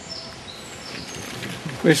that.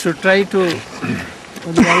 We should try to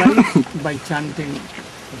realize by chanting,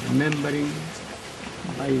 remembering,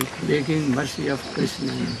 by begging mercy of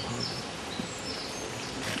Krishna.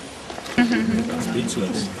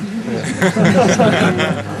 Speechless.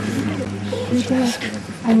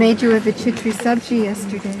 I made you a Vichitri sabji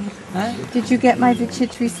yesterday. Huh? Did you get my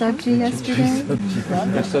Vichitri sabji yesterday?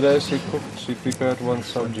 Yesterday she prepared one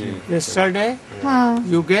sabji. Yesterday? Huh?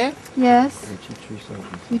 You gave? Yes.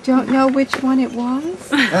 You don't know which one it was?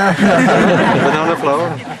 Banana flower.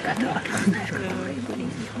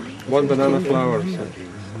 One banana flower sabji.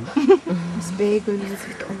 It's bagel with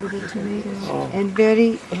a little tomato and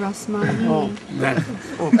very rasmani.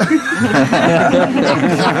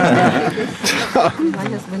 My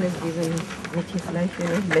husband has given his life,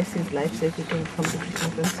 bless his life so he can come to Krishna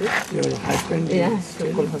conscious. Your husband? Yeah,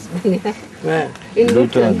 so-called husband, yeah. Where? In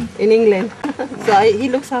Luton, in England. So he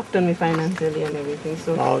looks after me financially and everything.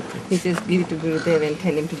 So he says, give it to Gurudev and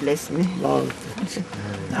tell him to bless me. Now.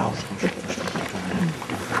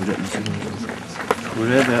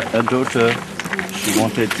 Gurudev, her daughter, she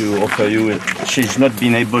wanted to offer you, she's not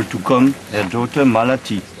been able to come, her daughter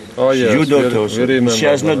Malati. Oh yes, your daughter also. remember She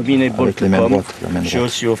has not been able Avec to les mêmes come. boîtes, la même She boîte.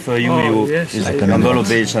 also offer you, yes, is avec a la même number boîte. of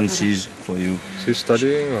obeisances for you. She's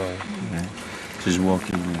studying or? She's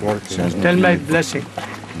working. She has not Tell been my able- blessing.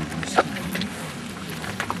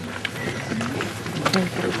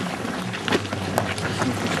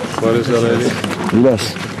 What is the lady?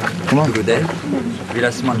 Vilas. Comment? Gurudev,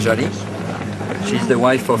 Vilas Manjari. She's the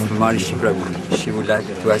wife of Maharishi Prabhu. She would like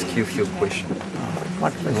to ask you a few questions.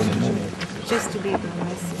 What question? Just to be able to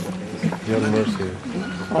Your mercy.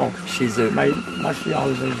 She's a mercy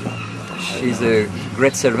always. She's a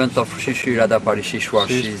great servant of Shri Radha Parishishwar.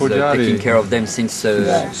 She's Pujari. taking care of them since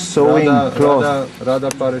Sewing cloth. Radha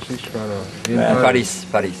Parishishvara. In Paris.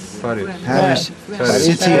 Paris. Paris.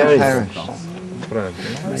 City of Paris.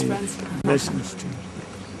 France. Blessings to you.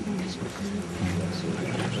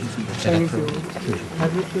 Thank you.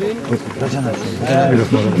 Have you cleaned?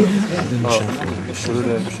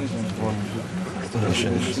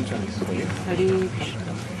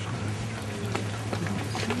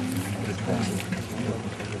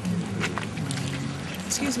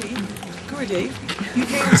 Excuse me, Gurudev, you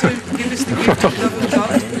came to give us the gift of love of God.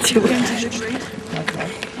 You came to liberate.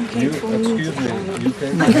 You came for Excuse me, you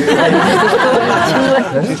came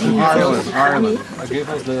to Ireland. I gave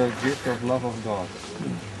us the gift of love of God.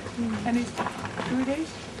 And Gurudev,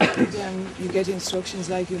 you get instructions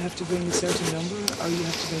like you have to bring a certain number or you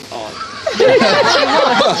have to bring all.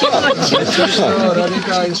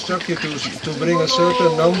 Radhika instruct you to bring a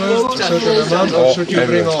certain number, a certain amount, or should you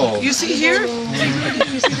bring all? You see here?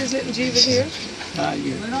 You see this little jivas here?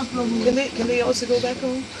 Can they also go back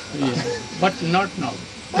home? Yeah, but not now.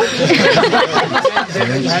 They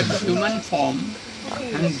will have human form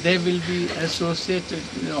and they will be associated,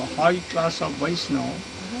 high class of Vaishnava.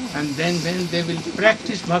 And then when they will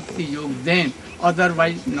practice Bhakti Yoga, then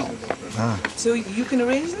otherwise no. So you can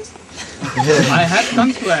arrange this? I have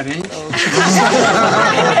come to arrange.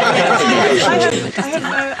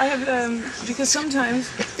 I have because sometimes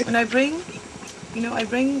when I bring, I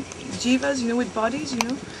bring jivas, with bodies,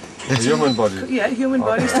 Human body. Yeah, human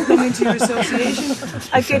bodies to come into your association.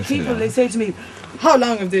 I get people, they say to me, how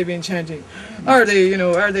long have they been chanting? Are they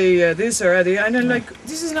this or are they? And I'm like,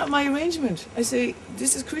 this is not my arrangement. I say,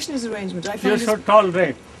 this is Krishna's arrangement. I You find should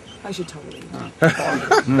tolerate. I should tolerate.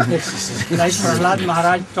 Like Prahlad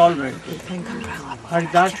Maharaj tolerated. Thank you.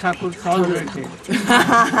 Haridas Thakur tolerated.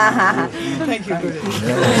 Thank you, Guru.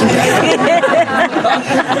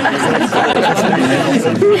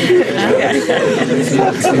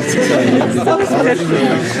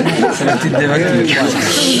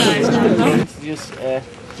 Just,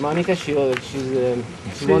 Monica, she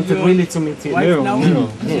wanted really to meet you. Wife now? New.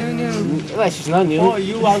 New. Well, she's not new. Oh,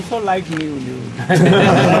 you also like new.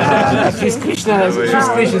 She's Krishna's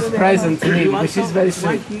present to me because she's very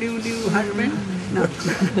sweet. Like new husband? No.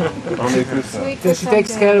 So she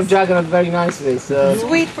takes care of Jagannath very nicely. So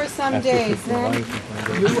Sweet for some days, then.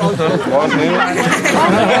 You also one new.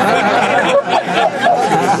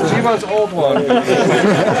 She was old one.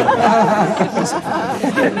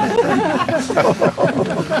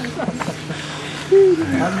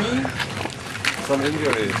 Some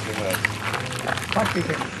injuries she has.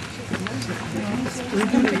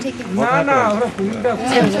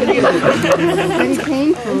 Very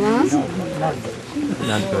painful, huh?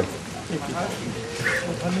 Not good.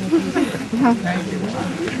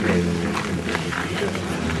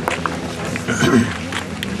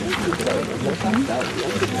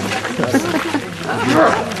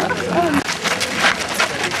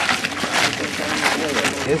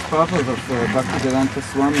 Yes, Prabhupada of Bhaktivedanta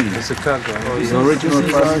Swami. It's a cargo. The original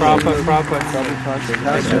Prabhupada.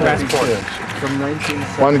 From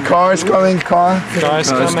 1970. One car is coming, car. Car is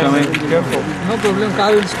coming. Careful. No problem,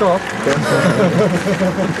 car will stop.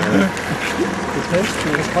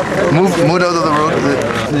 Move out of the road.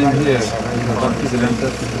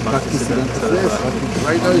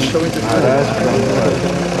 Right now he's showing the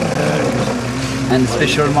And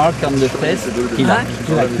special mark on the face, tilak.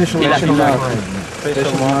 Special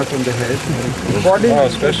mark on the head. Oh,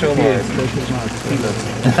 special mark.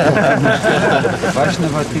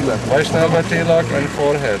 Vaishnava tilak. Vaishnava tilak and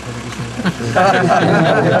forehead.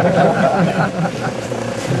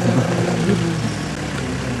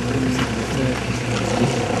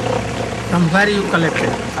 From where you collected?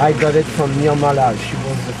 I got it from Nirmala. She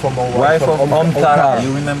was the former Wife of Om Tara.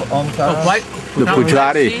 You remember Om Tara? The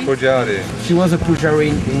Pujari. Pujari. She was a Pujari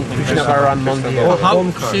in Krishna Varan Mandir. Oh,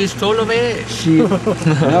 how she stole away? She No,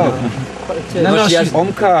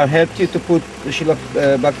 Omkar helped you to put Srila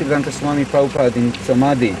Bhaktivedanta Swami Prabhupada in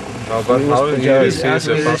Samadhi. No, but how he receives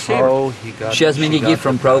it? She has many gifts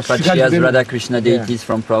from Prabhupada. She has Radha Krishna deities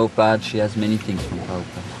from Prabhupada. She has many things from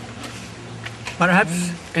Prabhupada.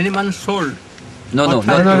 Perhaps anyone sold. No, not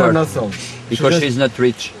no, her. sold. Because she's not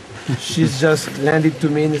rich. She's just landed to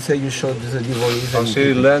me and said you showed the devotees. So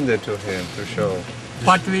she lended to him to show.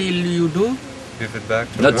 What will you do? Give it back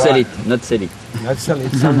to Not her. sell it. Not sell it. Not sell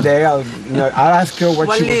it. Someday I'll ask her what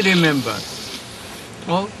she Only wants. remember.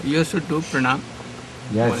 Oh, you should do pranam.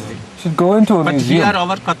 Yes. Only. Should go into a But museum. hear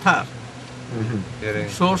our katha. Hearing.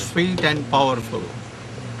 So sweet and powerful.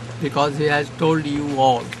 Because he has told you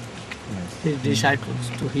all, his disciples,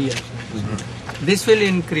 to hear. This will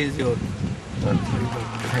increase your. I'm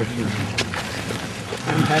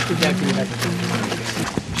happy that you have.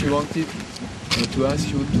 She wanted to ask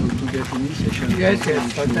you to get initiation. Yes,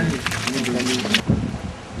 certainly.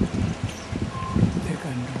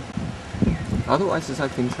 Otherwise, it's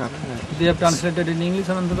like in trouble. They have translated in English,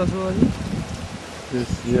 Anantara Sawaji?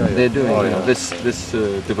 They're doing this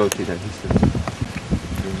devotee that he said.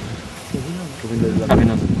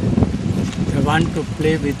 They want to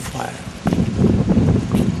play with fire.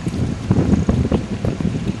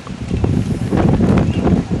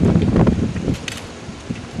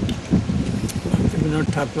 Bhaktivinoda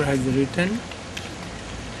Thakur has written,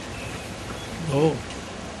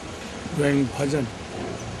 doing bhajan,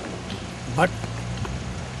 but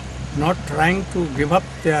not trying to give up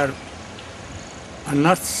their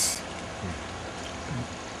honors.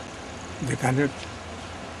 They cannot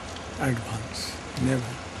advance,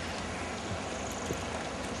 never.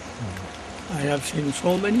 I have seen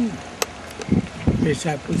so many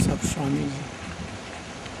disciples of Swamiji.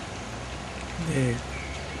 They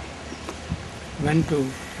went to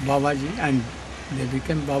Babaji and they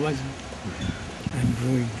became Babaji and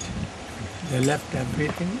ruined. They left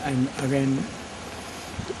everything and again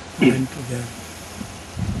went to their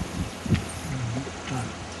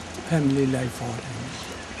family life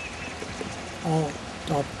all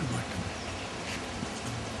top to bottom.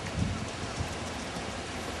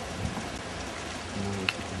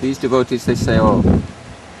 These devotees, they say, oh,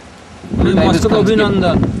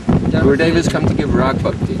 Abhinandan. Gurudev has come to give Rag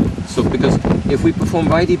Bhakti. So because if we perform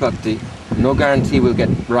Vaidhi Bhakti, no guarantee we'll get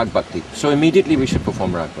Rag Bhakti. So immediately we should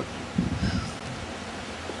perform Rag Bhakti.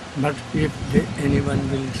 But if anyone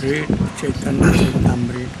will read Chaitanya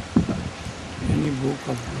Charitamrita, any book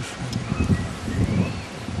of Goswami,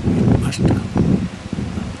 it must come.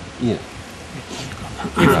 Yeah.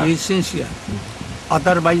 If he is sincere,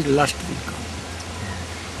 otherwise lust will come.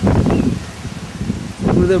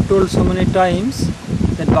 Gurudev told so many times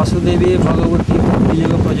that Vasudevi Bhagavati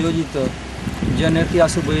Yoga Prajojita Janati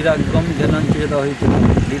Asu Vairagam Jananti Yadahiti.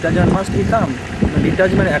 Detachment must become. When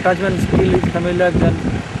detachment, attachment still is familiar, then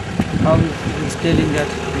how he is telling that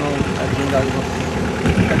no, I think I will.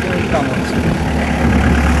 Detachment will come also.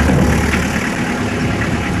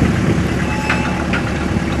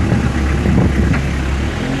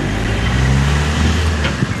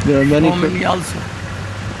 There are many. So many also.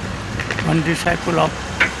 One disciple of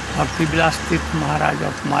Bhakti-Vilas-Tirth Maharaja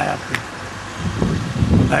of Mayapur,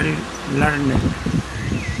 very learned.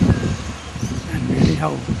 And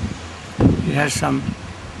anyhow, he has some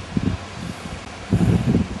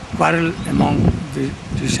quarrel among the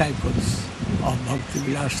disciples. of Bhakti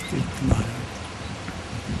Maharaj.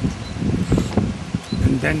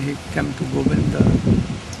 And then he came to Govinda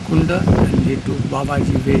Kunda and he took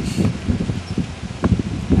Babaji Vesh.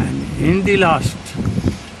 And in the last,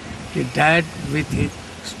 he died with his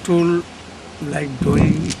stool like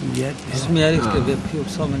doing yet. So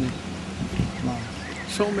many.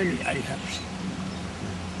 So many I have seen.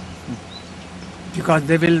 Because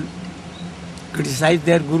they will criticize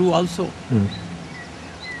their guru also.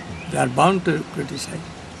 They are bound to criticize.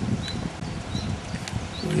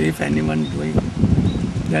 So if anyone doing,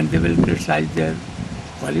 then they will criticize their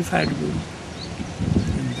qualified guru.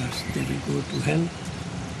 And thus they will go to hell,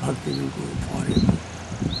 Bhakti will go forever.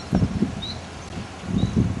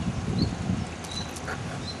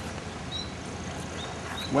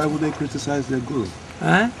 Why would they criticize their guru?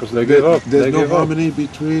 Because they gave up. There's They no gave up. harmony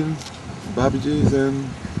between Babajis and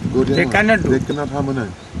Gaudiya They Math. cannot do. They cannot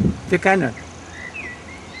harmonize. They cannot.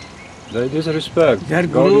 They disrespect Their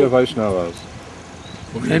Gaudiya guru- Vaishnavas.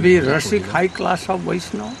 Maybe Rasik, high class of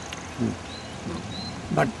Vaishnava.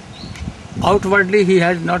 But outwardly he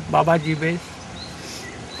has not Babaji base.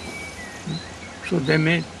 So they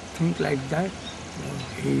may think like that.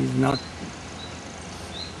 He is not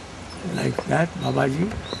like that,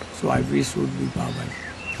 Babaji. So we should be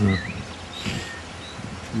Babaji.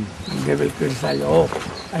 And they will criticize, oh,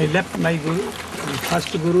 I left my guru, my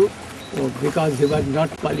first guru, because he was not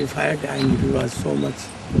qualified and he was so much.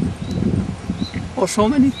 Or so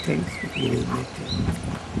many things he will make.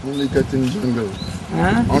 Only cut in jungle.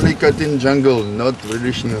 Huh? Only cut in jungle, not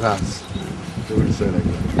religion ras. They will say like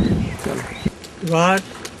that. You are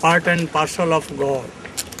part and parcel of God.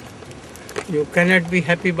 You cannot be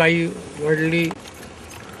happy by worldly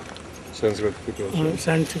Sense gratification.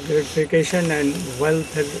 sense gratification and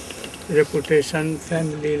wealth, reputation,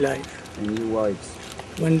 family life. And you wives.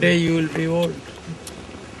 One day you will be old.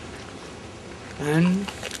 And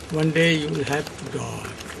one day you will have God.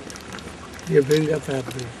 You bring up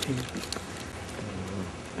everything.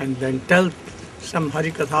 And then tell some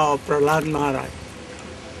Harikatha of Prahlad Maharaj,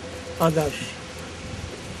 others,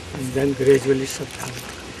 and then gradually subside.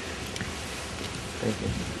 Thank you.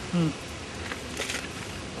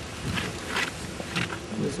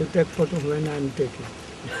 You should take photo when I am taking.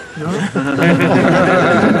 No?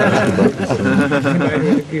 I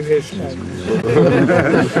will give a slap.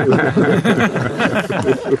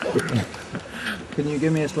 Can you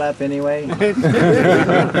give me a slap anyway?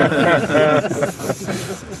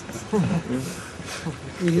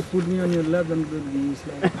 If you put me on your lap, then good be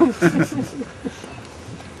slap.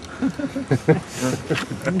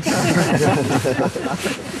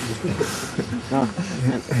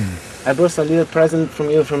 I brought a little present from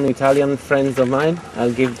you from Italian friends of mine.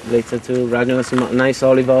 I'll give later to Ragnar some nice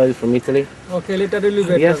olive oil from Italy. Okay, later will be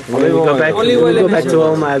better. Yes, when we go back, when we go back to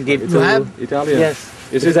home, I'll give to Italian? Yes.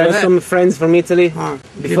 Is Because it I have bad? some friends from Italy.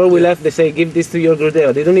 Before we left, they say, give this to your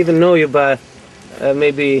Gurudeva. They don't even know you, but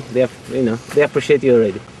maybe they, they appreciate you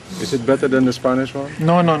already. Is it better than the Spanish one?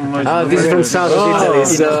 No. This is from south of Italy.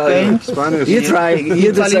 So Spanish. you try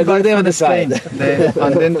Gurudeva decide.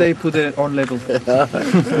 And then they put their own label.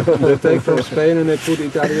 They take from Spain and they put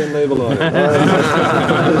Italian label on it.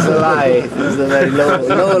 It's a lie. It's a very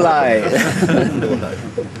low lie.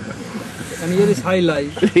 And here is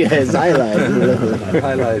highlight. Yes, highlight.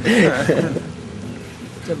 Highlight.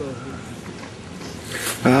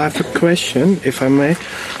 I have a question, if I may.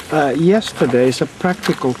 Yesterday is a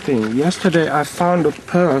practical thing. Yesterday I found a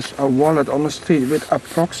purse, a wallet on the street with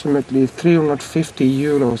approximately 350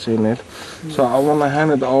 euros in it. So I want to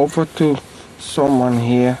hand it over to someone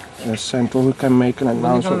here, a central, who can make an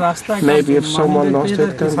announcement. Maybe if someone lost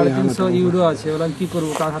it, can be handed over.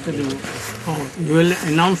 You will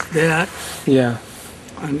announce there, Yeah,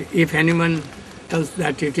 and if anyone tells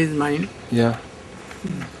that it is mine, yeah.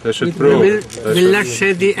 They should we prove. will not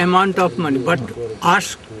say the amount of money, but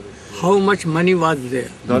ask how much money was there.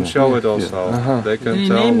 Don't show it also. They can Any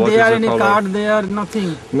tell name what is there, the any color. card there,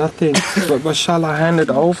 nothing. Nothing. but shall I hand it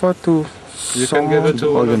over to You can give it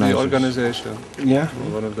to one of the organizers? organization. Yeah. Or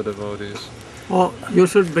one of the devotees. Oh, you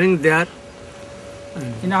should bring there.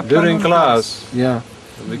 During class, Yeah.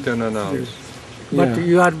 we can announce. But Yeah.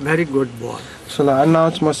 you are very good boy. Shall I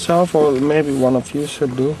announce myself, or maybe one of you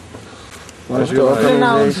should do? One of the We'll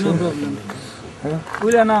announce, no organization? problem.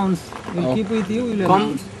 We'll announce. We'll keep with you, we'll Come.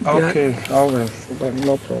 announce. Okay, I will. But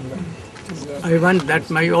no problem. I want that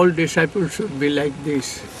my old disciples should be like this.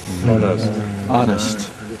 Honest. Honest.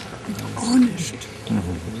 Honest.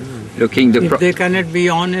 Looking the If they cannot be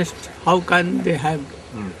honest, how can they have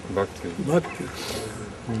Bhakti. bhakti?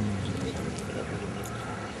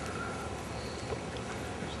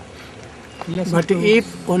 But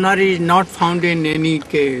if honor is not found in any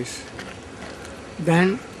case,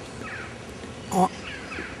 then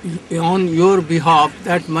on your behalf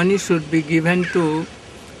that money should be given to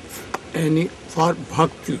any for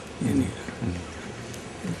bhakti.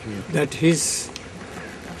 That his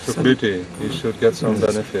Sukriti, he should get some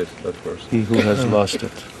benefit, that person. He who has lost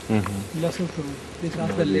it. Please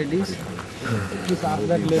ask the ladies. Please ask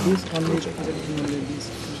that ladies, only ladies.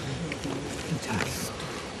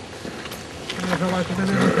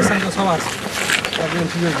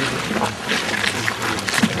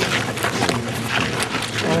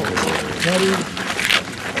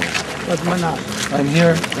 I'm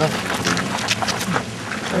here.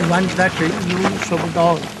 I want that you should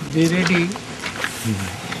all be ready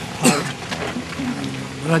for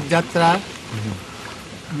Raj Yatra,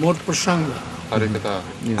 more prasanga.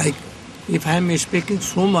 If I am speaking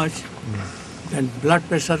so much, then blood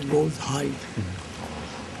pressure goes high.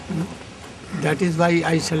 That is why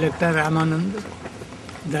I selected Ramananda,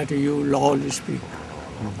 that you all speak.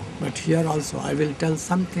 But here also I will tell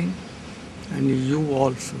something, and you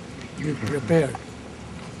also be prepared.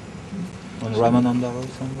 On Ramananda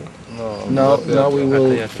also? Now we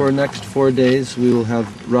will, for next 4 days, we will have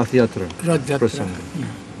Rath Yatra. Rath Yatra. Prasanga.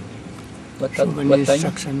 So many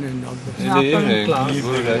instruction and all that.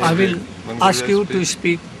 I will ask you to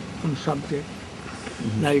speak on subject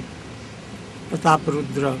like Pratap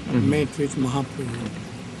Rudra met with Mahaprabhu.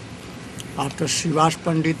 After Srivas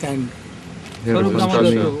Pandit and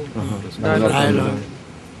Narayan,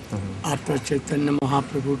 after Chaitanya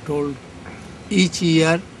Mahaprabhu told each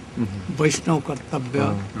year Vaishnav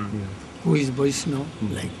Kartavya, who is Vaishnav,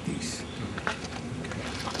 like this.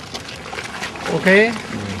 Okay?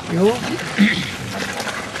 You?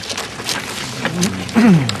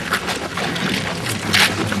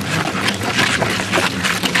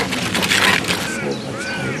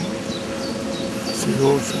 She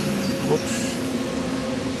wrote some books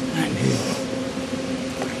and he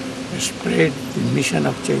spread the mission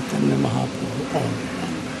of Chaitanya Mahaprabhu all around.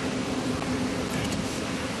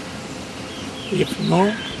 If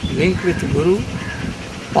no link with Guru,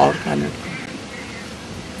 power cannot come.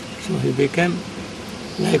 So he became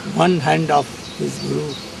like one hand of his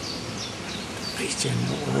Guru, each and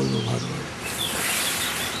all over the world.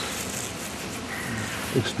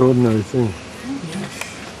 Extraordinary thing.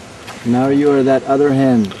 Now you are that other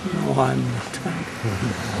hand. No, I'm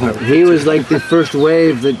not. He was like the first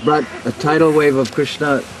wave that brought a tidal wave of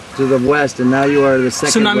Krishna to the west, and now you are the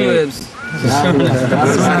second Tsunami wave. waves.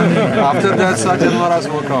 After that, Sajjan Maharaj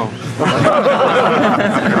will come.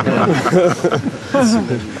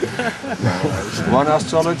 One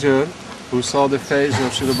astrologer who saw the face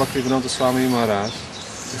of Srila Bhaktivedanta Swami Maharaj,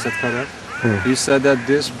 is that correct? He said that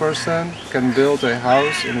this person can build a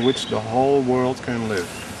house in which the whole world can live.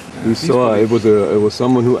 We saw it was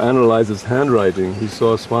someone who analyzes handwriting. He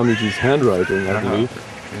saw Swamiji's handwriting, I believe,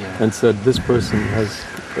 and said this person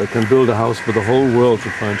can build a house for the whole world to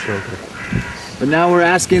find shelter. But now we're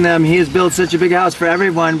asking them, he has built such a big house for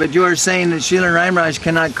everyone, but you are saying that Srila Narayan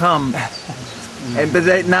cannot come.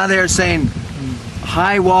 But now they are saying,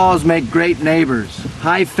 high walls make great neighbors.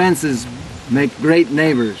 High fences make great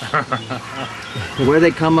neighbors. Where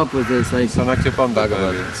they come up with this? Like,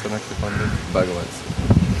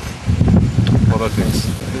 Politics.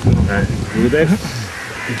 Gurudev,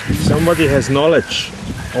 if somebody has knowledge,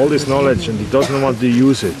 all this knowledge, and he doesn't want to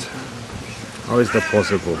use it, how is that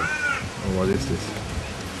possible? Or what is this?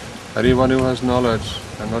 Anyone who has knowledge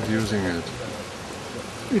and not using it.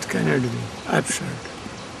 It cannot be absurd.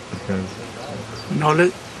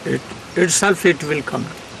 Knowledge itself it will come.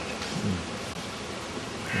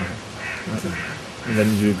 And then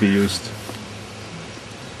it will be used.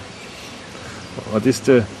 What is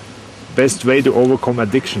the best way to overcome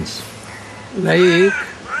addictions? Like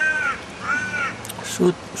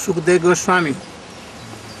Sukadeva Goswami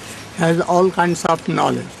has all kinds of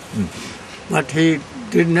knowledge, but he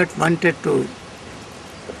did not wanted to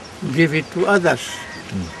give it to others.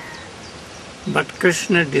 But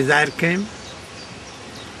Krishna's desire came,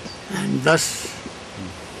 and thus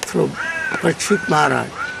through Parikshit Maharaj,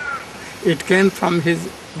 it came from his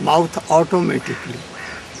mouth automatically.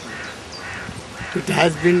 It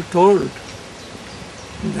has been told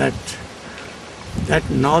that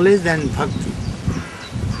knowledge and bhakti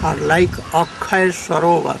are like Akshay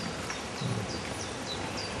Sarovar.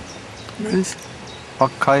 Means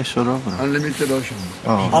Akshay Sarovar. Unlimited ocean.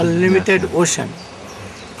 Unlimited ocean.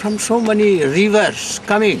 From so many rivers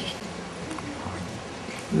coming.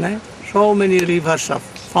 Right? So many rivers of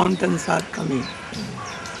fountains are coming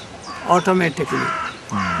automatically.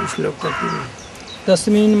 Just look at you.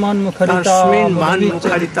 Tasmin man mukharita Tasmin man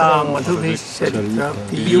mukharita madhubhisharita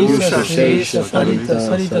piyusha shesha sarita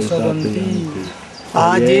sarita saranti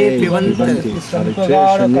aje pivanta.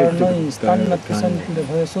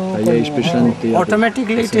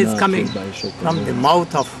 Automatically it is coming from the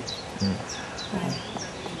mouth of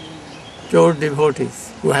pure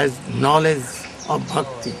devotees who has knowledge of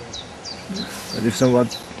bhakti. But if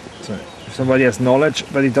somebody has knowledge,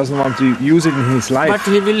 but he doesn't want to use it in his life. But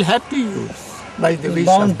he will have to use by the wish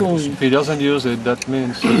of Krishna. If he doesn't use it, that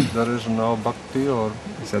means there is no bhakti, or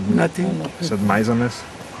is that nothing? Is that miserliness?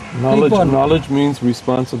 Knowledge means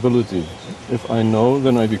responsibility. If I know,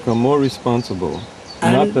 then I become more responsible.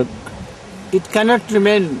 And not that it cannot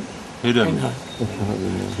remain hidden. in her.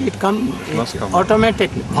 It must come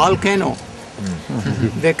automatically. Volcano.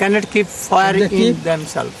 They cannot keep fire in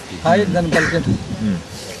themselves. Higher than volcano.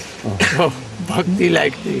 So, bhakti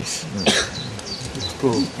like this.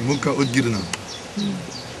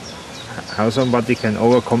 How somebody can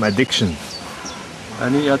overcome addiction?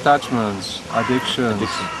 Any attachments, addiction.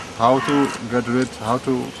 How to get rid, how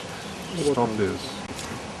to stop this.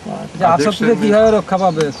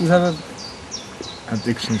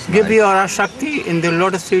 Addictions. Give your Ashakti in the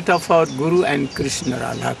lotus feet of our Guru and Krishna,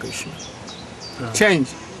 Radha Krishna. Change.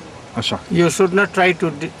 Ashakti. You should not try to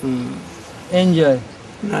enjoy.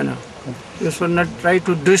 No. You should not try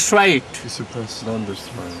to destroy it. Suppress, don't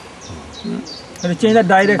destroy it. Change the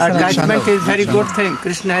direction. Attachment is very good thing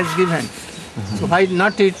Krishna has given. So why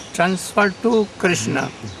not it transferred to Krishna?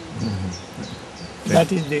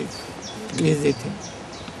 That is the easy thing.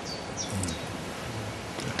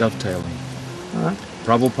 Dovetailing. Huh?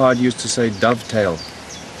 Prabhupada used to say dovetail.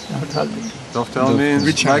 Dovetail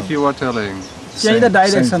means like you are telling. Change the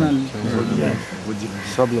direction.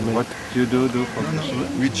 Sublimate. What you do for Krishna?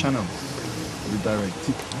 We channel. We direct.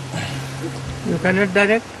 You cannot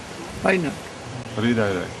direct? Why not?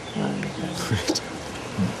 Redirect.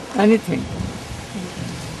 Anything.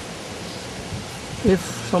 If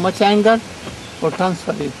so much anger, or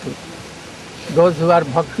transfer it to those who are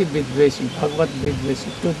bhakti vidveshi, bhagavad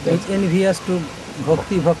vidveshi, to them. It's envious to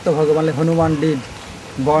bhakti bhakta Bhagavan, like Hanuman did,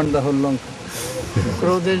 burn the whole Lanka.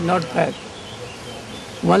 Clothes is not bad.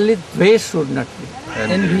 Only dvesh should not be.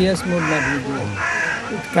 Envious would not be there.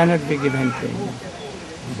 It cannot be given to him.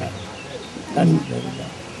 That is very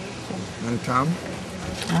bad. And calm?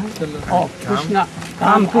 Oh, Krishna.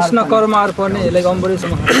 Krishna karma arpane, like Ambarish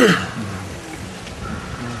Maharaj.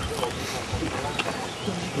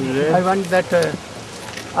 I want that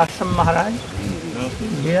Ashram Maharaj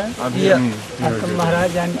here. Ashram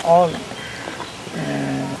Maharaj and all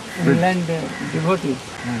inland devotees.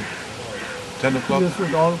 10 o'clock. You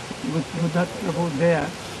should all with Buddha Prabhu there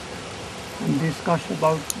and discuss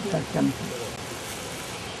about their temple.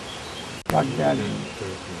 What they are doing.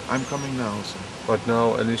 I'm coming now also. But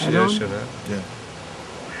now initiation, Yeah.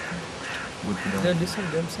 They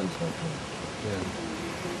decide themselves.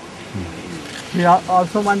 He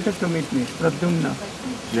also wanted to meet me, Pradyumna.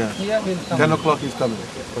 Yeah. Yeah, we'll come. 10 o'clock he's coming.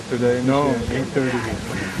 But today, No. 8:30.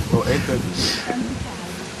 Oh, 8:30.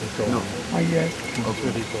 No. Yes.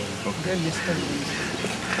 Okay. They'll discuss.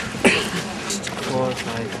 4,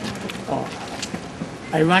 5. Oh.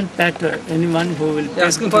 I want that anyone who will take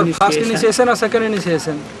Asking for first initiation or second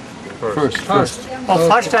initiation? First. Oh,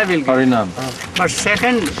 first I will give. Harinam. But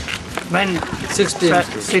second, when 16.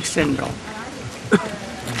 16 round.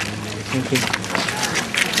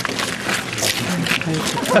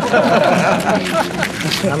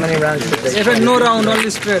 How many rounds did they Even no round, only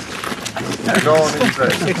straight. No, only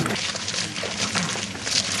straight.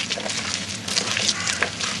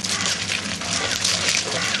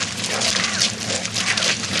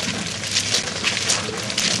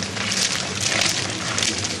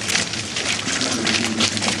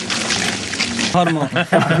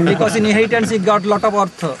 Because in inheritance he got lot of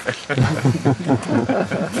artha.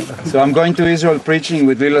 So I'm going to Israel preaching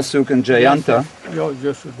with Lila Suk and Jayanta.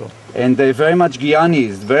 You should go. And they're very much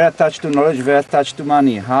Gyanis, very attached to knowledge, very attached to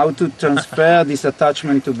money. How to transfer this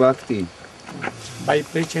attachment to bhakti? By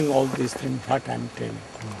preaching all these things, what I'm telling.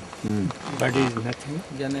 Body is nothing.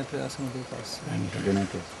 And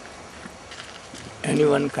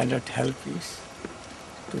anyone cannot help is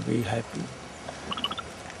to be happy.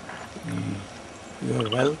 Your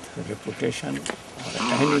wealth, reputation, or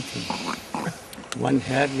anything, one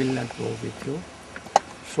hair will not go with you.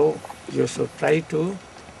 So you should try to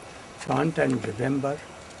chant and remember.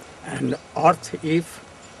 And earth, if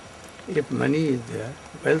money is there,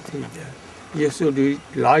 wealth is there, you should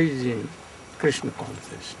utilize in Krishna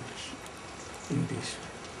consciousness in this.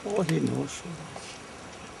 Oh, he knows so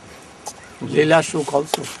much. Leela Suk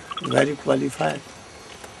also, very qualified.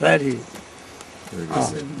 Where he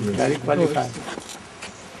Very qualified.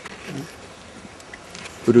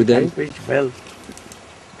 Gurudev? Can preach well.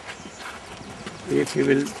 If he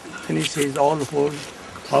will finish his all whole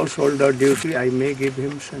householder duty, I may give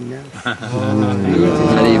him sannyas.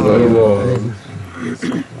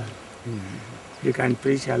 He can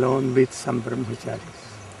preach alone with some brahmacharis.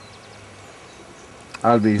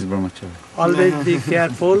 I'll be his brahmachari. Always be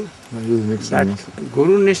careful that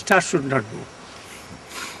Guru Nishtha should not go.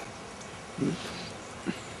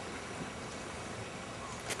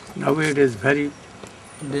 Now it is very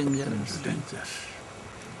dangerous.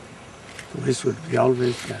 So we should be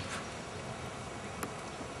always careful.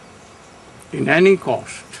 In any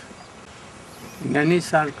cost, in any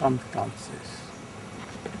circumstances,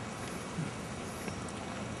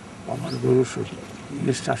 our Guru should,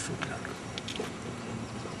 Nishtha should not go.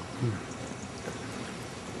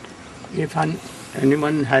 If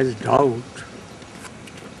anyone has doubt,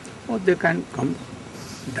 they can come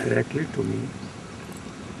directly to me.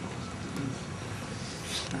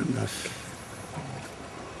 And thus,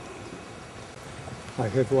 I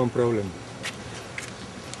have one problem.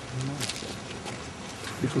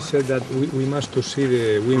 It is said that we must to see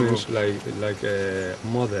the women like a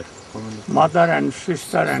mother. Mother and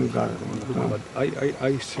sister and girl. But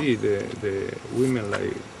I see the women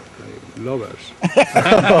like lovers.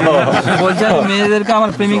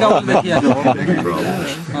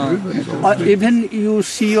 Even you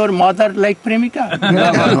see your mother like premika?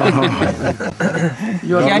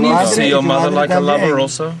 Can you see your mother like a lover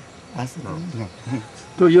also? No.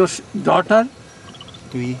 To your daughter?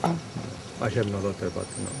 I have no daughter, but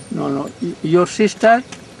no. No. Your sister?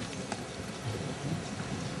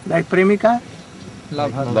 Like premika?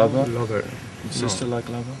 Lover. Sister like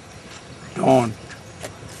lover? Don't.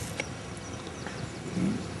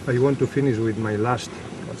 I want to finish with my last.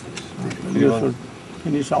 You should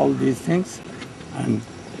finish all these things and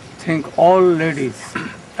think all ladies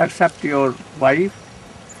except your wife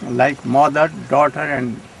like mother, daughter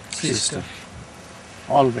and sister.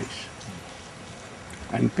 Always.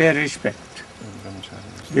 And pay respect.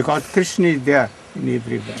 Because Krishna is there in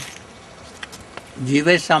everywhere.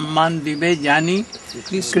 Jive Samman Dive Jani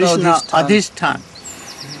Krishna Adhishthan.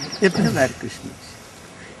 Everywhere Krishna is.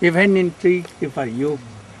 Even in tree, if you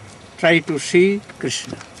try to see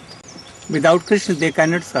Krishna. Without Krishna they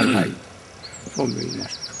cannot survive. So we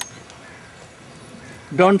must.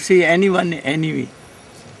 Don't see anyone enemy.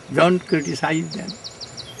 Don't criticize them.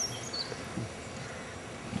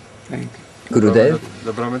 Thank you. Gurudev,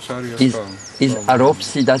 The brahmachari is Arop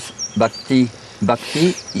Siddhas Bhakti?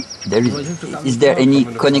 Is there any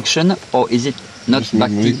connection or is it not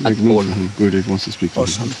Bhakti at all? Gurudev wants to speak. Or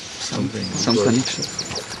some connection.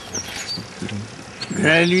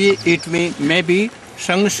 Gradually it may be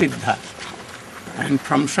Sang-Siddha. And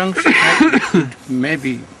from Sang-Siddha it may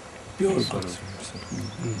be pure Guru.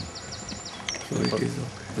 So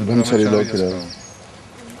it is okay.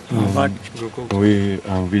 But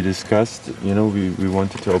we discussed, we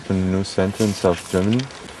wanted to open a new center in South Germany,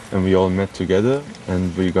 and we all met together,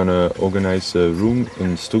 and we're gonna organize a room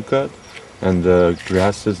in Stuttgart, and the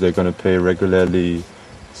grihastas, they're gonna pay regularly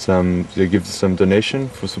they give some donation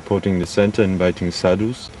for supporting the center, inviting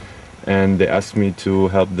sadhus, and they asked me to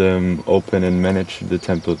help them open and manage the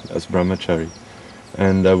temple as brahmachari.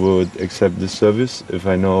 And I would accept this service if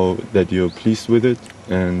I know that you're pleased with it,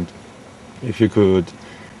 and if you could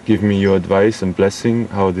give me your advice and blessing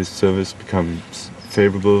how this service becomes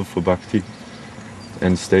favorable for bhakti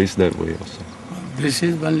and stays that way also. this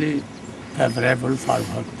is only favorable for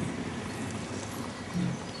bhakti.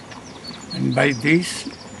 And by this,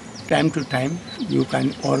 time to time, you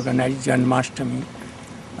can organize Janmashtami,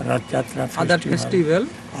 Rath Yatra festival,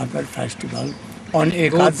 other festival, on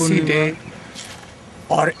Ekadasi day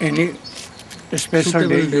or any special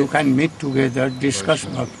day you can meet together, discuss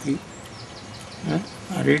bhakti,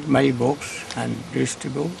 read my books and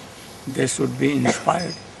distribute. They should be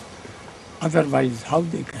inspired. Otherwise, how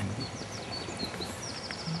they can be?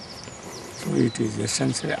 So it is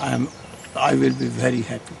essential. I will be very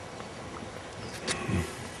happy.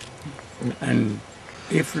 And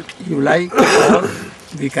if you like, or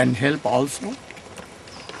we can help also in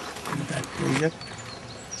that project.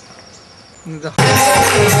 Hare Krishna,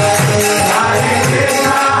 Hare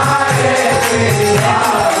Krishna,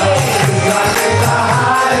 Krishna Krishna,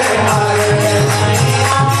 Hare Hare.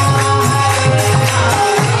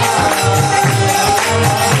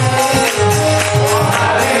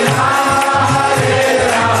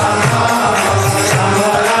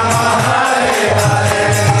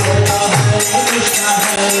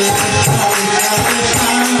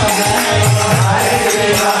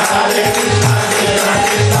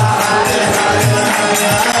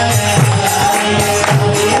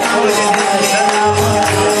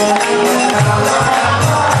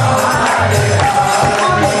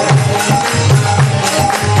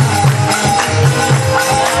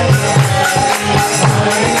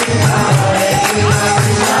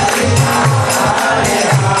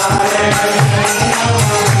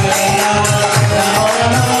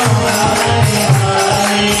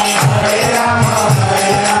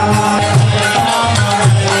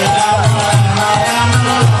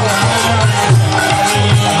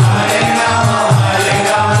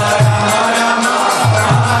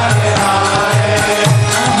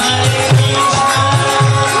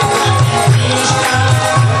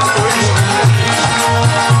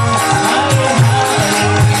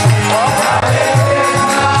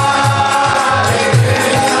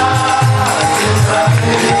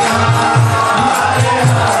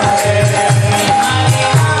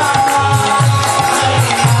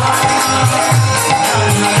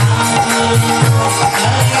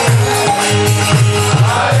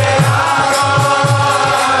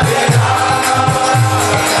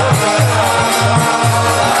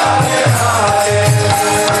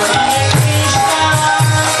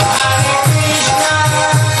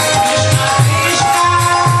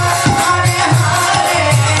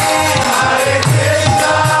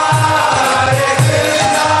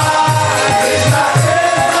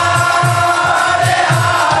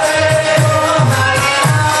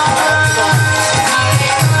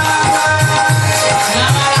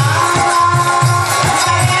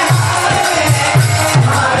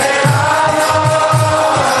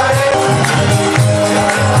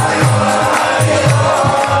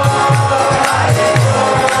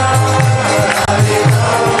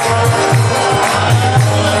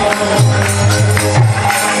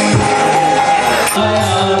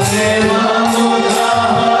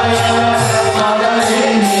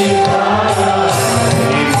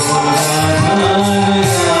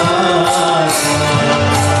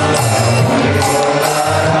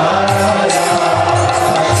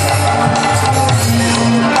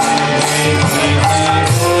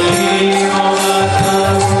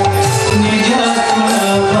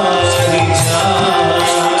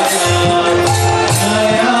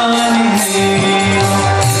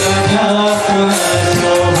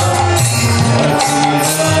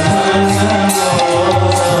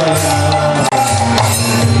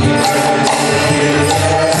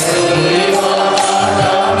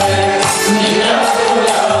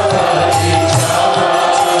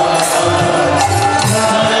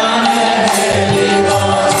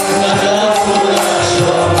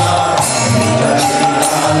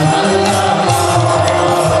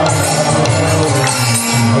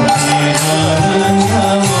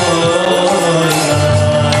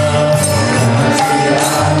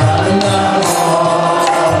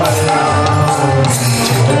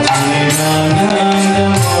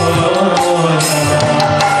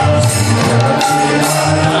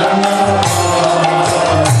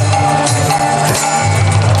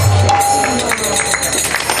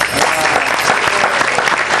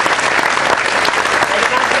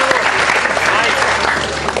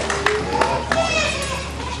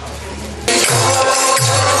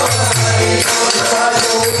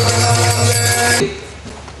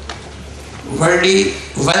 Worldly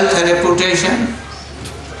wealth and reputation,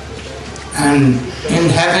 and in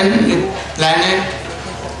heaven, planet,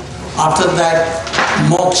 after that,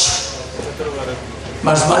 moksha.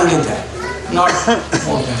 But only that, not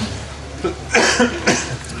more than that.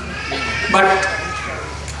 But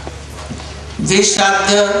this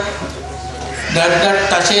sadhya that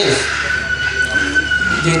touches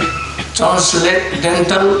the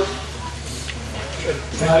transcendental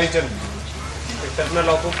eternal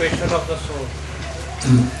occupation of the soul.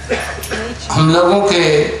 हम लोगों के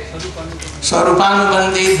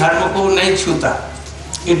स्वरूपानुबंधी धर्म को नहीं छूता.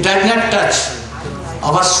 It does not touch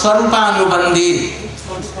our स्वरूपानुबंधी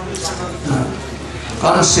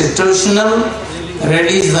constitutional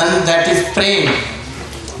religion, that is praying,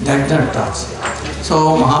 that does not touch.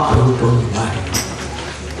 So Mahaprabhu told why.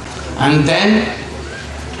 And then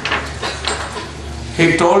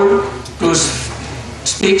he told to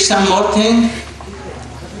speak some more thing,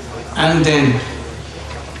 and then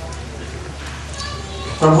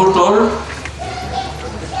Prabhu told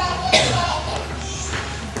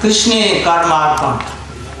Krishna karmarpan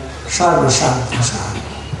sarva sarva.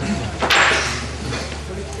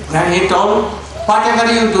 Then he told, whatever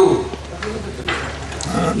you do,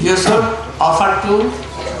 you should offer to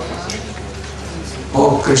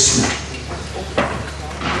Krishna.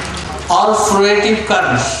 All fruitive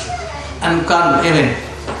karmas and karma even,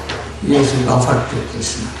 you should offer to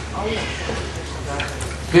Krishna.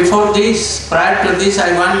 Before this, prior to this,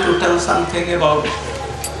 I want to tell something about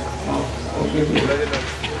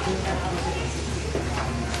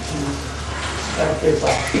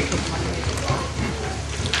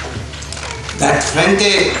that when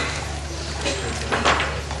they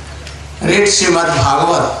read Srimad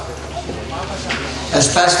Bhagavat,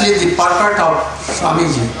 especially the purport of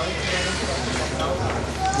Swamiji,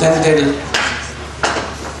 then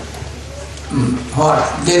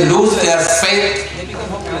they lose their faith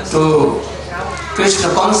to Krishna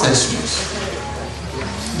consciousness,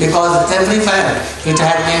 because everywhere it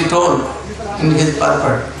had been told in his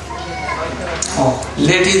purport,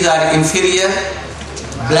 ladies are inferior,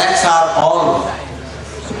 blacks are all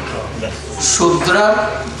Shudra,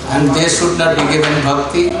 and they should not be given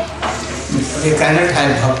bhakti, they cannot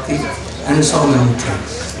have bhakti, and so many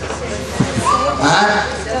things.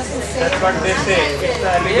 That's what they say.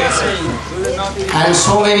 And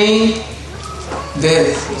so many,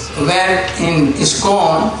 they were in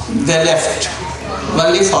ISKCON, they left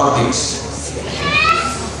only for this.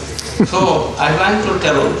 So I want to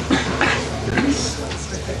tell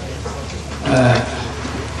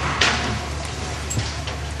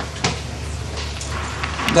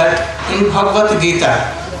that in Bhagavad Gita,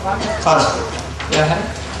 first,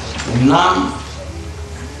 Nam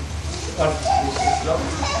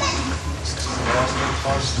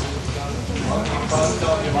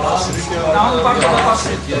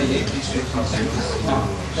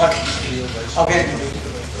okay.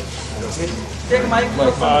 Take mic.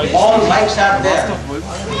 All mics are there.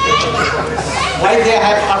 Why they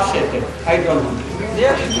have upset it? I don't know.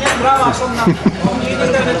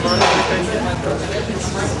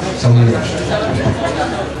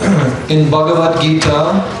 In Bhagavad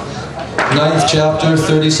Gita, 9th chapter,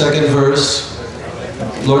 32nd verse,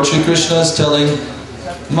 Lord Shri Krishna is telling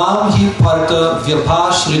Mam hi parta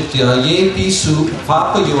vyapashritya ye pisu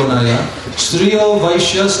papayonaya striyo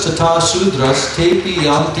vaishyas tata sudras tepi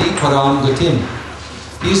yanti param gatim.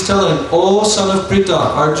 He's telling, O son of Pritha,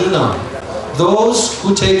 Arjuna, those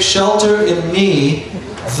who take shelter in me,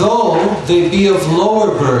 though they be of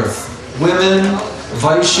lower birth, women,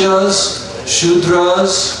 Vaishyas,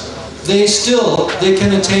 Shudras, they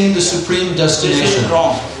can attain the supreme destination. This is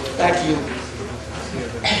wrong. That you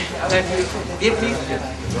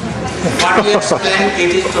what you explain,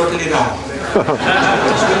 it is totally wrong.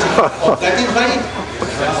 That is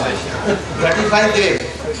why they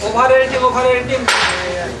Overrating.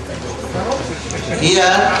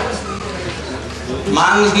 here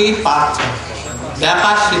Mangi Partha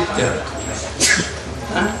Vyapashritya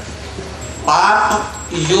Pap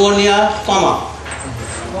Yonya Tama.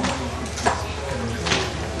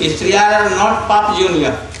 Striya are not Pap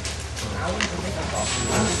Yonya.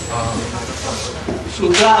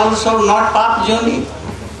 Shudra also not Pap Yoni.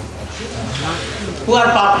 Who are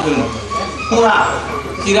Pap Yoni? Pura,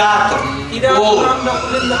 Kirat, they are,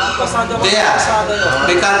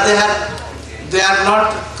 because they are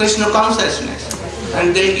not Krishna consciousness,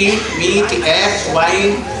 and they eat meat, eggs,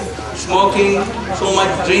 wine, smoking, so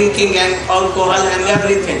much drinking and alcohol and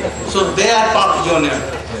everything. So they are Pap Yoni.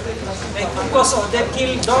 Because they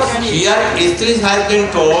kill dog and here Istris has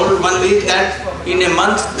been told only that in a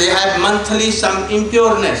month they have monthly some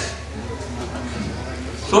impureness.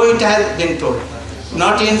 So it has been told.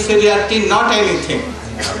 Not inferiority, not anything.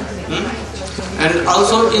 And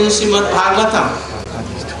also in Srimad Bhagavatam,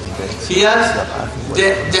 here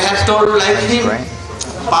they have told like him,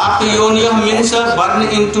 Papa Yoniya means born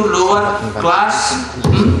into lower class.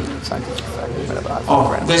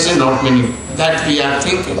 Oh, this is not meaning that we are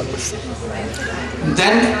thinking.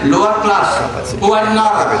 Then lower class, who are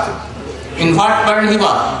Narada. In what birth he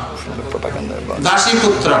was?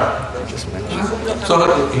 Dashiputra. So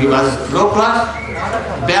he was low class.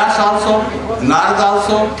 Vyas also, Narada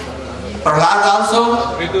also, Prahlad also,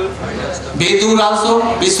 Vidur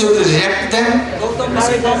also. We should reject them.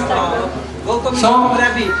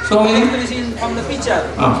 So many. from the picture.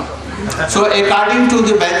 So according to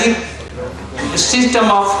the Vedic system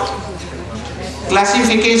of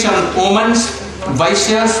classification, women's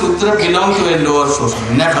Vaishya Sudra belong to a lower social.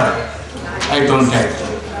 Never. I don't have.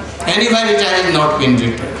 Anywhere it has not been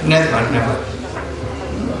written. Never.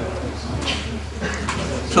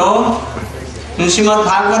 So, in Srimad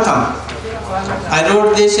Bhagavatam, I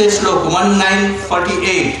wrote this slok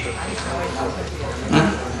 1948.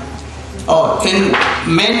 In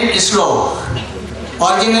main slok,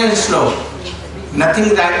 original slok, nothing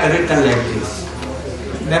written like this.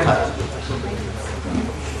 Never.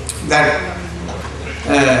 That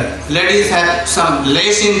ladies have some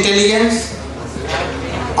less intelligence,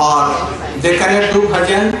 or they cannot do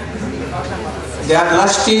bhajan, they are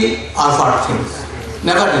lusty, or what things.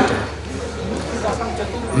 Never written.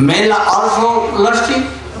 Men are also lusty,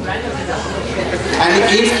 and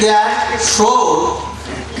if they are so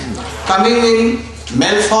coming in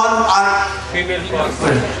male form or female form,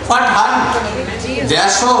 what harm? They are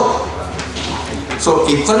so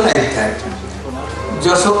equal like that.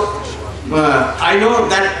 Just I know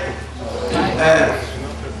that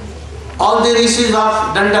all the rishis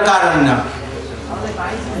of Dandakaranya,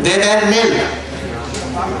 they were male.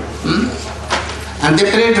 And they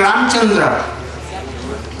prayed Ramchandra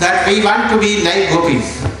that we want to be like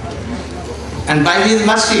gopis. And by his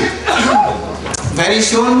mercy, very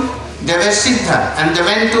soon they were Siddha and they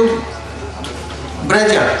went to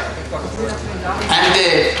Braja. And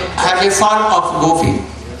they have a form of gopi,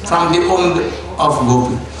 from the womb of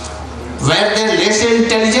gopi. Were they less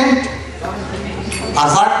intelligent or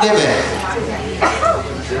what they were?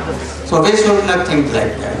 So we should not think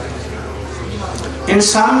like that. In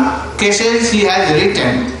some cases he has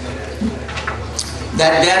written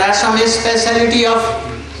that there are some speciality of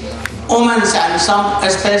women and some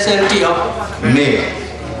speciality of male.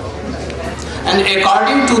 And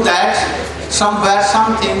according to that, somewhere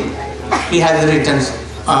something he has written,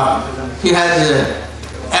 he has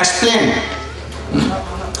explained.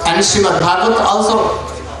 And Srimad Bhagavatam also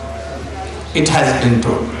it has been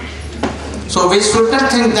told. So we should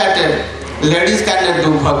not think that ladies cannot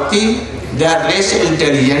do bhakti, they are less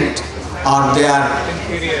intelligent or they are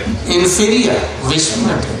inferior. We should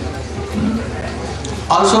not think.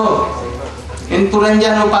 Also in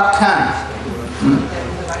Puranjan Upakhyan,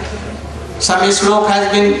 some slok has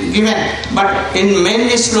been given, but in main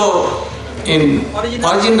slok, in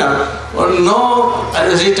original, no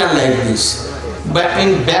written like this. But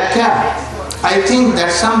in Bhakya, I think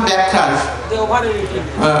that some Bhakyas,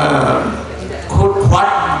 what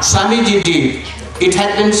Swamiji did, it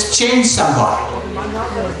has been changed somewhat.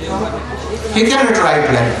 He cannot write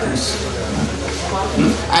like this.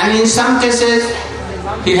 And in some cases,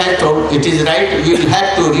 he has told it is right, we will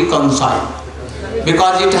have to reconcile.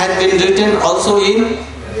 Because it has been written also in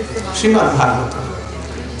Srimad Bhagavatam.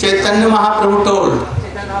 Chaitanya Mahaprabhu told,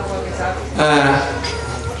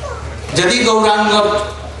 Jadi Gauranga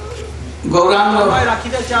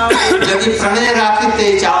যদি প্রাণে রাখিতে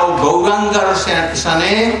চাও গৌরাঙ্গর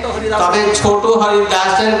সনে তবে ছোট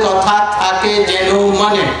হরিদাসের কথা থাকে যেন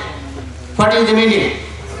মনে। What is the meaning?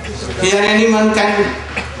 Here anyone can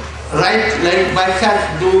write like Bhaikya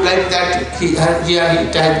do like that. Here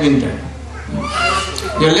it has been done.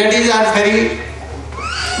 The ladies are very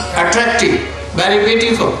attractive, very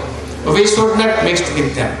beautiful. We should not mix with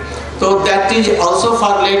them. So that is also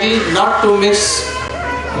for ladies not to mix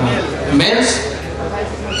males.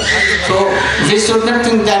 So we should not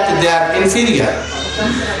think that they are inferior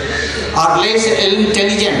or less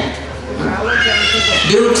intelligent.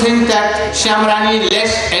 Do you think that Shamrani is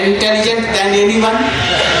less intelligent than anyone?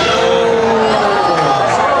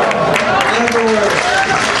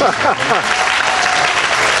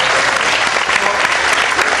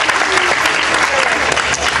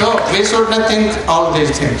 So we should not think all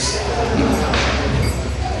these things.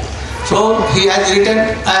 So he has written,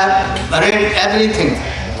 read everything.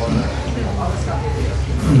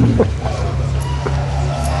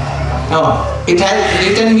 No, it has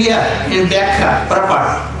written here in Bhakya proper,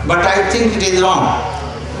 but I think it is wrong.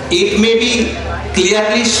 It may be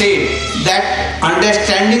clearly said that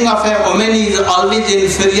understanding of a woman is always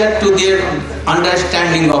inferior to their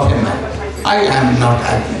understanding of a man. I am not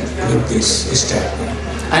happy with this statement.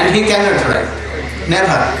 And he cannot write.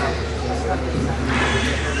 Never.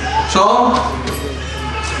 So,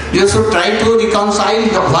 you should try to reconcile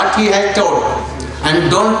what he has told. And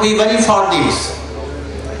don't be worried for this.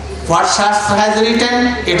 What Shastra has written,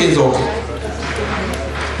 it is okay.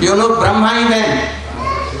 You know Brahma even,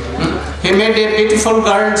 he made a beautiful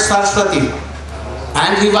girl Saraswati.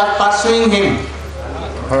 And he was pursuing him.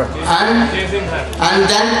 And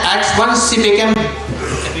then at once she became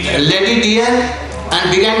lady deer and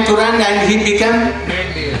began to run and he became.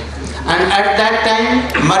 And at that time,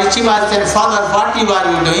 Marichi was said, Father, what are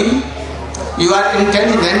you doing? You are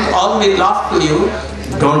intelligent, all will laugh to you.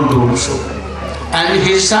 Don't do so. And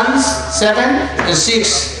his sons, 7 and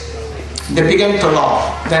 6, they began to laugh.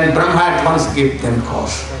 Then Brahma at once gave them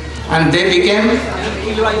cause. And they became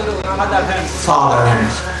father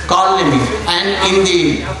hands, called me. And in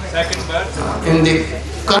the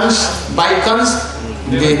Kans, by Kans,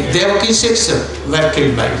 the Devaki 6 were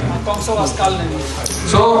killed by him.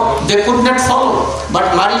 So they could not follow, but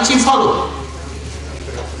Marichi followed.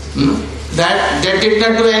 That they did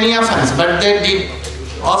not do any offense, but they did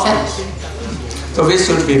offense. So we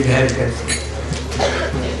should be very careful.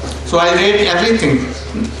 So I read everything.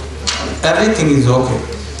 Everything is okay.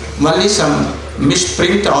 Only some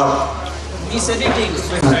misprint or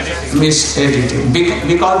misediting.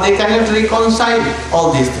 Because they cannot reconcile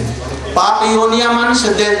all these things. Papa Yoniya means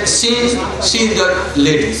they see the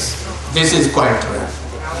ladies. This is quite rare.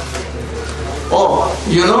 Oh,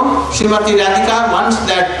 you know, Srimati Radhika wants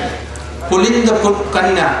that Pulinda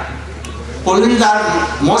Kanya. Pulinda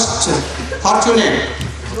are most fortunate.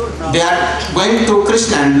 They are going to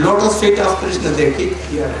Krishna and lotus feet of Krishna they keep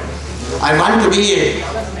here. I want to be a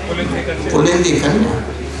Pulindi Kanya.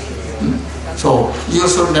 So you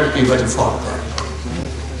should not be very for that.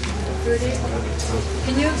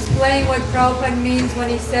 Can you explain what Prabhupada means when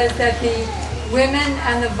he says that the women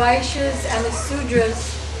and the Vaishyas and the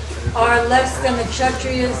Sudras are less than the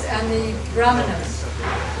Kshatriyas and the Brahmanas?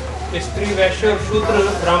 स्त्री वैश्य और शूद्र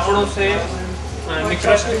ब्राह्मणों से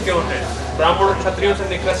निकृष्ट क्यों है? ब्राह्मण और क्षत्रियों से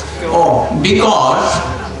निकृष्ट क्यों? Oh, because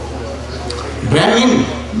Brahmin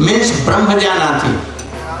means Brahmajanati,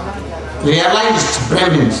 realized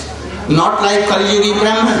Brahmins, not like Kali-yugi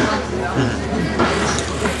Brahman.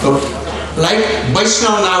 So, like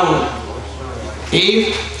Vaishnava now,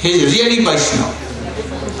 if he is really Vaishnava,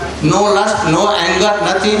 no lust, no anger,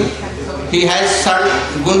 nothing, he has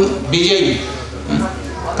Sargun Vijay,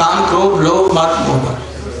 Kam, Krodh, Lobh, Mat, Moha.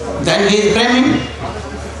 Then he is Brahmin.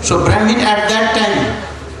 So Brahmin at that time,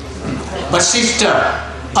 Vasishtha,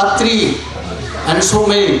 Atri, and so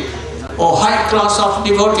many, high class of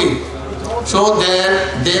devotee. So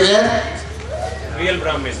they were real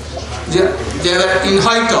Brahmin. They were in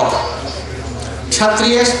height of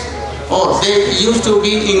Kshatriyas. They used to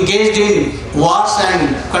be engaged in wars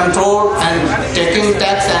and control and taking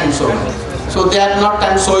tax and so on. So they are not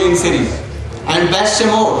and so inferior. And Vaishya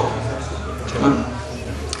more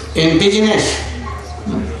in business.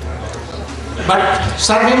 but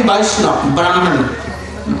serving Vaishnava, Brahman,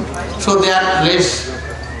 so they are less.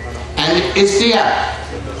 And if they are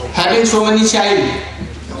having so many child,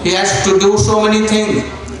 he has to do so many things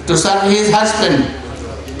to serve his husband,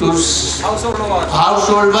 to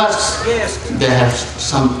household works. They have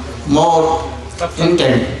some more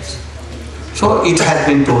intent. So it has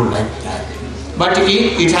been told like that. But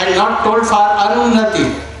it has not told for Arundhati.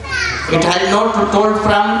 It has not told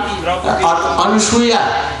from Anusuya,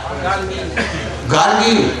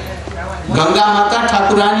 Gargi, Ganga Mata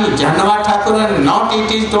Thakurani, Janava Thakurani. Not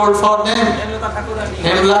it is told for them.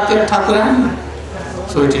 Hemlata Thakurani.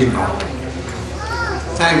 So it is not.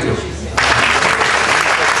 Thank you.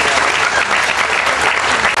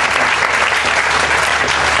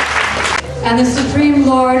 And the Supreme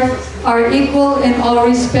Lord are equal in all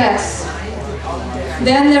respects.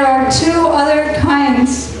 Then there are two other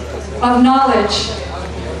kinds of knowledge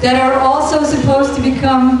that are also supposed to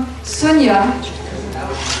become sunya,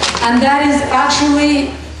 and that is actually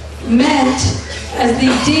meant as the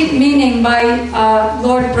deep meaning by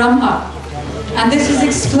Lord Brahma. And this is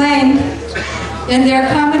explained in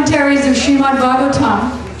their commentaries of Srimad Bhagavatam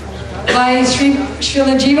by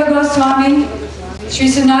Srila Jiva Goswami, Sri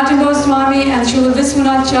Sanatana Goswami, and Srila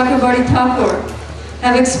Viswanath Chakravarti Thakur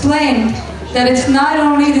have explained that it's not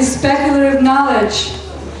only the speculative knowledge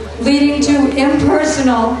leading to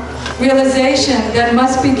impersonal realization that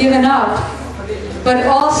must be given up, but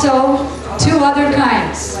also two other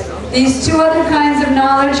kinds. These two other kinds of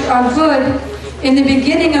knowledge are good in the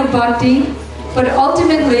beginning of bhakti, but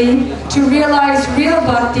ultimately to realize real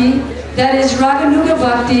bhakti, that is Raganuga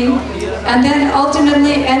bhakti, and then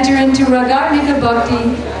ultimately enter into Ragatmika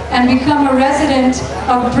bhakti and become a resident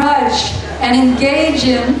of Braj and engage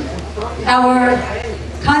in our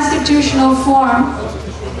constitutional form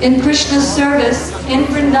in Krishna's service in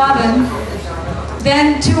Vrindavan,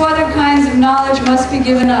 then two other kinds of knowledge must be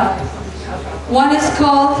given up. One is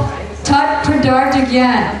called Tat Pradartha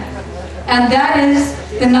Gyan, and that is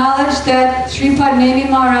the knowledge that Sripad Nemi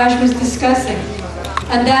Maharaj was discussing.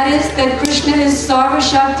 And that is that Krishna is Sarva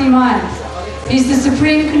Shaktiman. He's the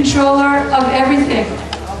supreme controller of everything.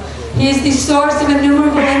 He is the source of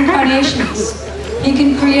innumerable incarnations. He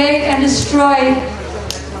can create and destroy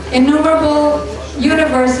innumerable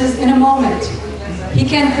universes in a moment. He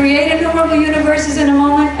can create innumerable universes in a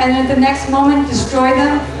moment, and at the next moment destroy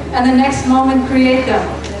them, and the next moment create them.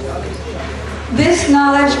 This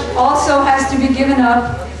knowledge also has to be given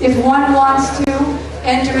up if one wants to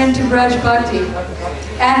enter into Braj Bhakti,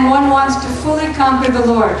 and one wants to fully conquer the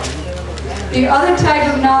Lord. The other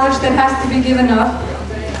type of knowledge that has to be given up,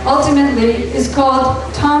 ultimately, is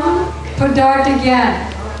called Tam Padartha Gyan.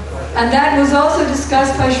 And that was also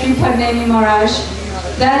discussed by Sripad Nemi Maharaj.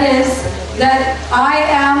 That is, that I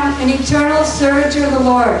am an eternal servitor of the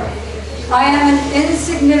Lord. I am an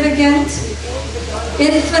insignificant,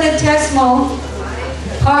 infinitesimal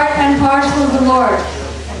part and parcel of the Lord.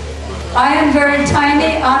 I am very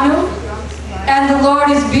tiny, Anu, and the Lord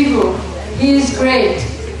is Vibhu. He is great.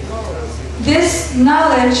 This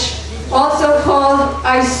knowledge, also called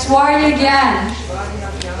Aishwarya Gyan,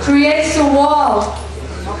 creates a wall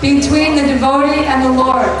between the devotee and the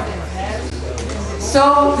Lord.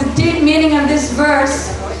 So the deep meaning of this verse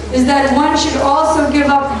is that one should also give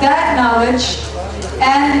up that knowledge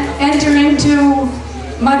and enter into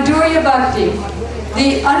Madhurya Bhakti,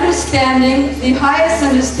 the understanding, the highest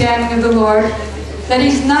understanding of the Lord, that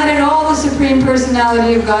He's not at all the Supreme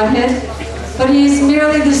Personality of Godhead, but He is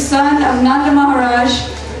merely the son of Nanda Maharaj,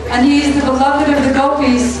 and He is the beloved of the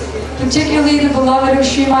gopis, particularly the beloved of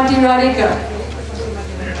Srimati Radhika.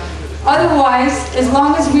 Otherwise, as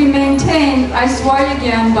long as we maintain Aishwarya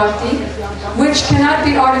Gyan Bhakti, which cannot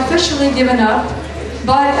be artificially given up,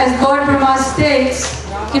 but as Lord Brahma states,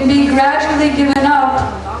 can be gradually given up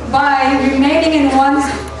by remaining in one's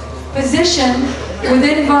position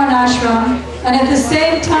within Varnashram, and at the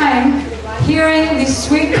same time hearing the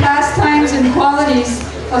sweet pastimes and qualities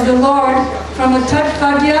of the Lord from a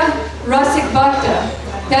Tatvagya Rasik Bhakta,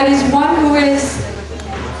 that is one who is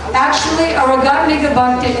actually a Ragatmika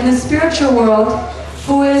Bhakta in the spiritual world,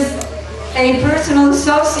 who is a personal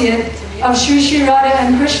associate of Sri Sri Radha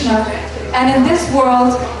and Krishna, and in this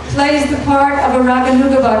world plays the part of a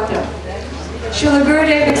Raganuga Bhakta. Srila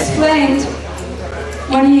Gurudev explained,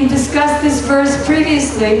 when he discussed this verse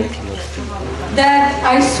previously, that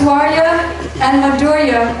Aishwarya and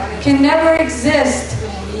Madhurya can never exist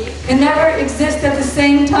at the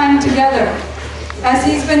same time together. As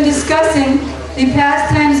he's been discussing the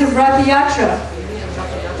pastimes of Rath Yatra,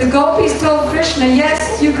 the gopis told Krishna,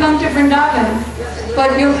 yes, you come to Vrindavan,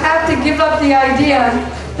 but you'll have to give up the idea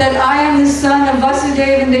that I am the son of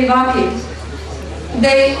Vasudeva and Devaki.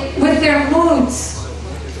 with their moods,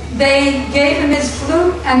 they gave him his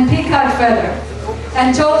flute and peacock feather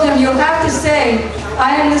and told him, "You'll have to say,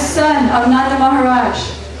 I am the son of Nanda Maharaj."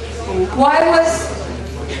 Why was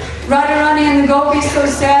Radharani and the gopis so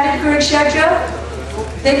sad at Kurukshetra?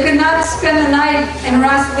 They could not spend the night in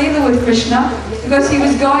Ras Leela with Krishna because he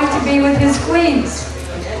was going to be with his queens.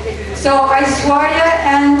 So Aishwarya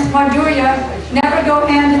and Madhurya never go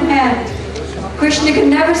hand in hand. Krishna can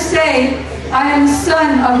never say, "I am the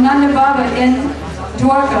son of Nanda Baba" in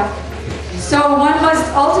Dwarka. So one must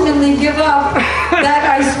ultimately give up that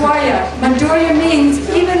Aishwarya. Madhurya means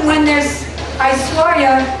even when there's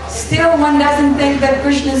Aishwarya, still one doesn't think that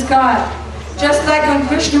Krishna is God. Just like when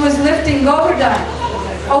Krishna was lifting Govardhan.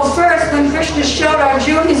 First, when Krishna showed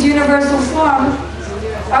Arjuna his universal form,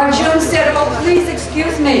 Arjuna said, "Oh, please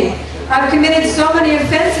excuse me. I've committed so many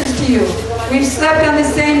offenses to you. We've slept on the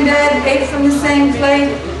same bed, ate from the same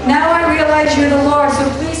plate. Now I realize you're the Lord, so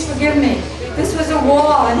please forgive me." This was a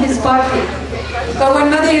wall in his bhakti. But when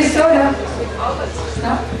Mother Yasoda,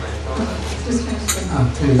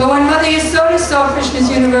 saw Krishna's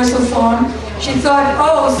universal form, she thought,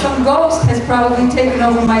 "Oh, some ghost has probably taken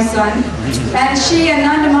over my son." And she and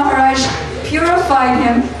Nanda Maharaj purified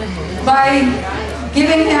him by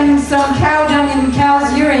giving him some cow dung and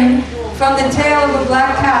cow's urine from the tail of a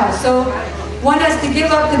black cow. So one has to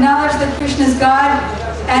give up the knowledge that Krishna is God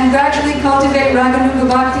and gradually cultivate Raganuga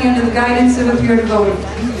Bhakti under the guidance of a pure devotee.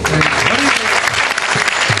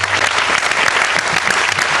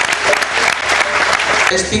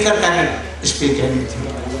 A speaker cannot speak anything.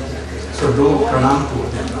 So do pranam to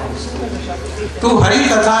them also. To Hari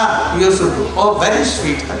Katha you should do. Oh, very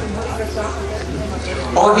sweet Hari Katha.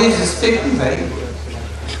 Oh, he is speaking very good.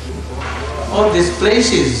 Oh, this place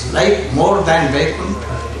is like more than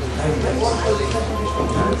Vaikuntha.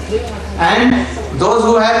 And those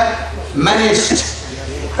who have managed,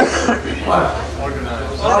 what?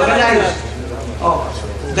 Organized. Oh,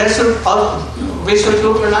 they should we should do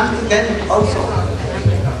pranam to them also.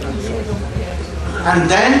 And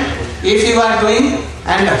then, if you are doing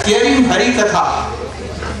and hearing Hari Katha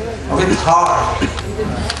with heart,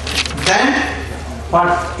 then what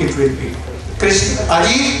it will be? Krishna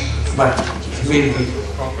Ajit, but will be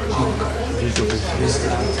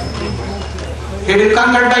he will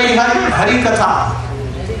conquer by Hari Katha.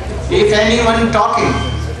 If anyone talking,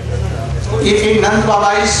 if Nand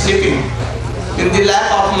Baba is sleeping in the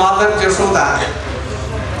lap of Mother Yashoda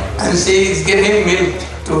and she is giving milk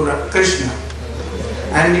to Krishna,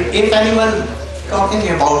 and if anyone talking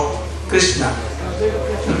about Krishna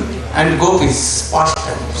and gopis,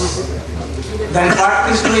 pastimes, then what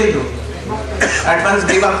Krishna will do? At once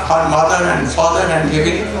give up her mother and father and he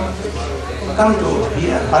will come to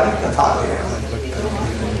hear Hari Katha there.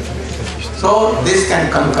 So this can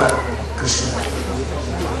conquer Krishna.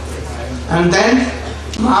 And then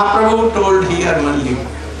Mahaprabhu told here only,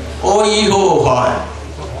 "O Iho Hoy,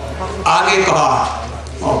 Aage Kaha."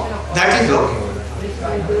 Oh, that is okay.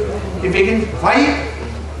 He begins, why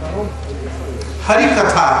Hari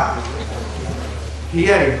Katha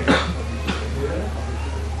here?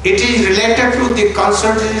 It is related to the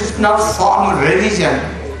constitutional form religion.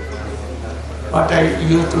 What I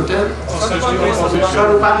used to tell?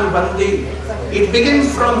 Sarupamubandhi. It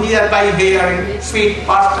begins from here by hearing sweet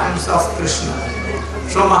pastimes of Krishna.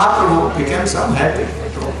 So Mahaprabhu became so happy.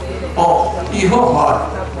 Oh, Iho Hoy.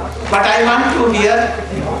 But I want to hear.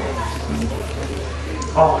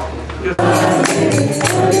 Oh. Radhe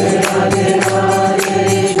Radhe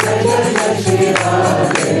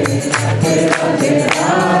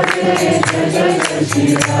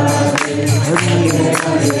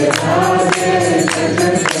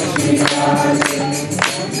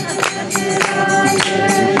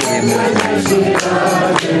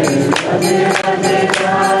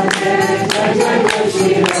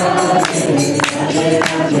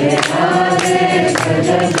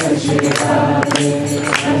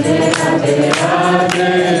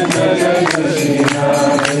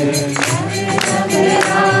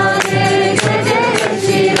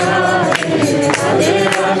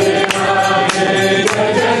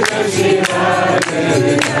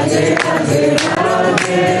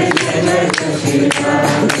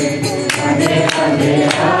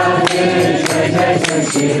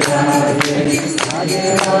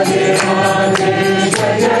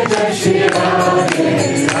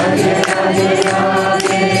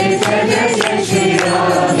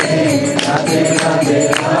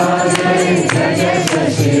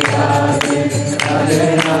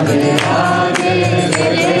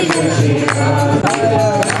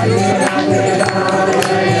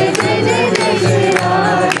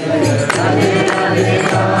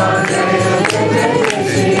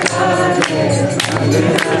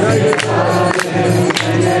Jai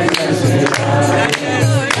Jai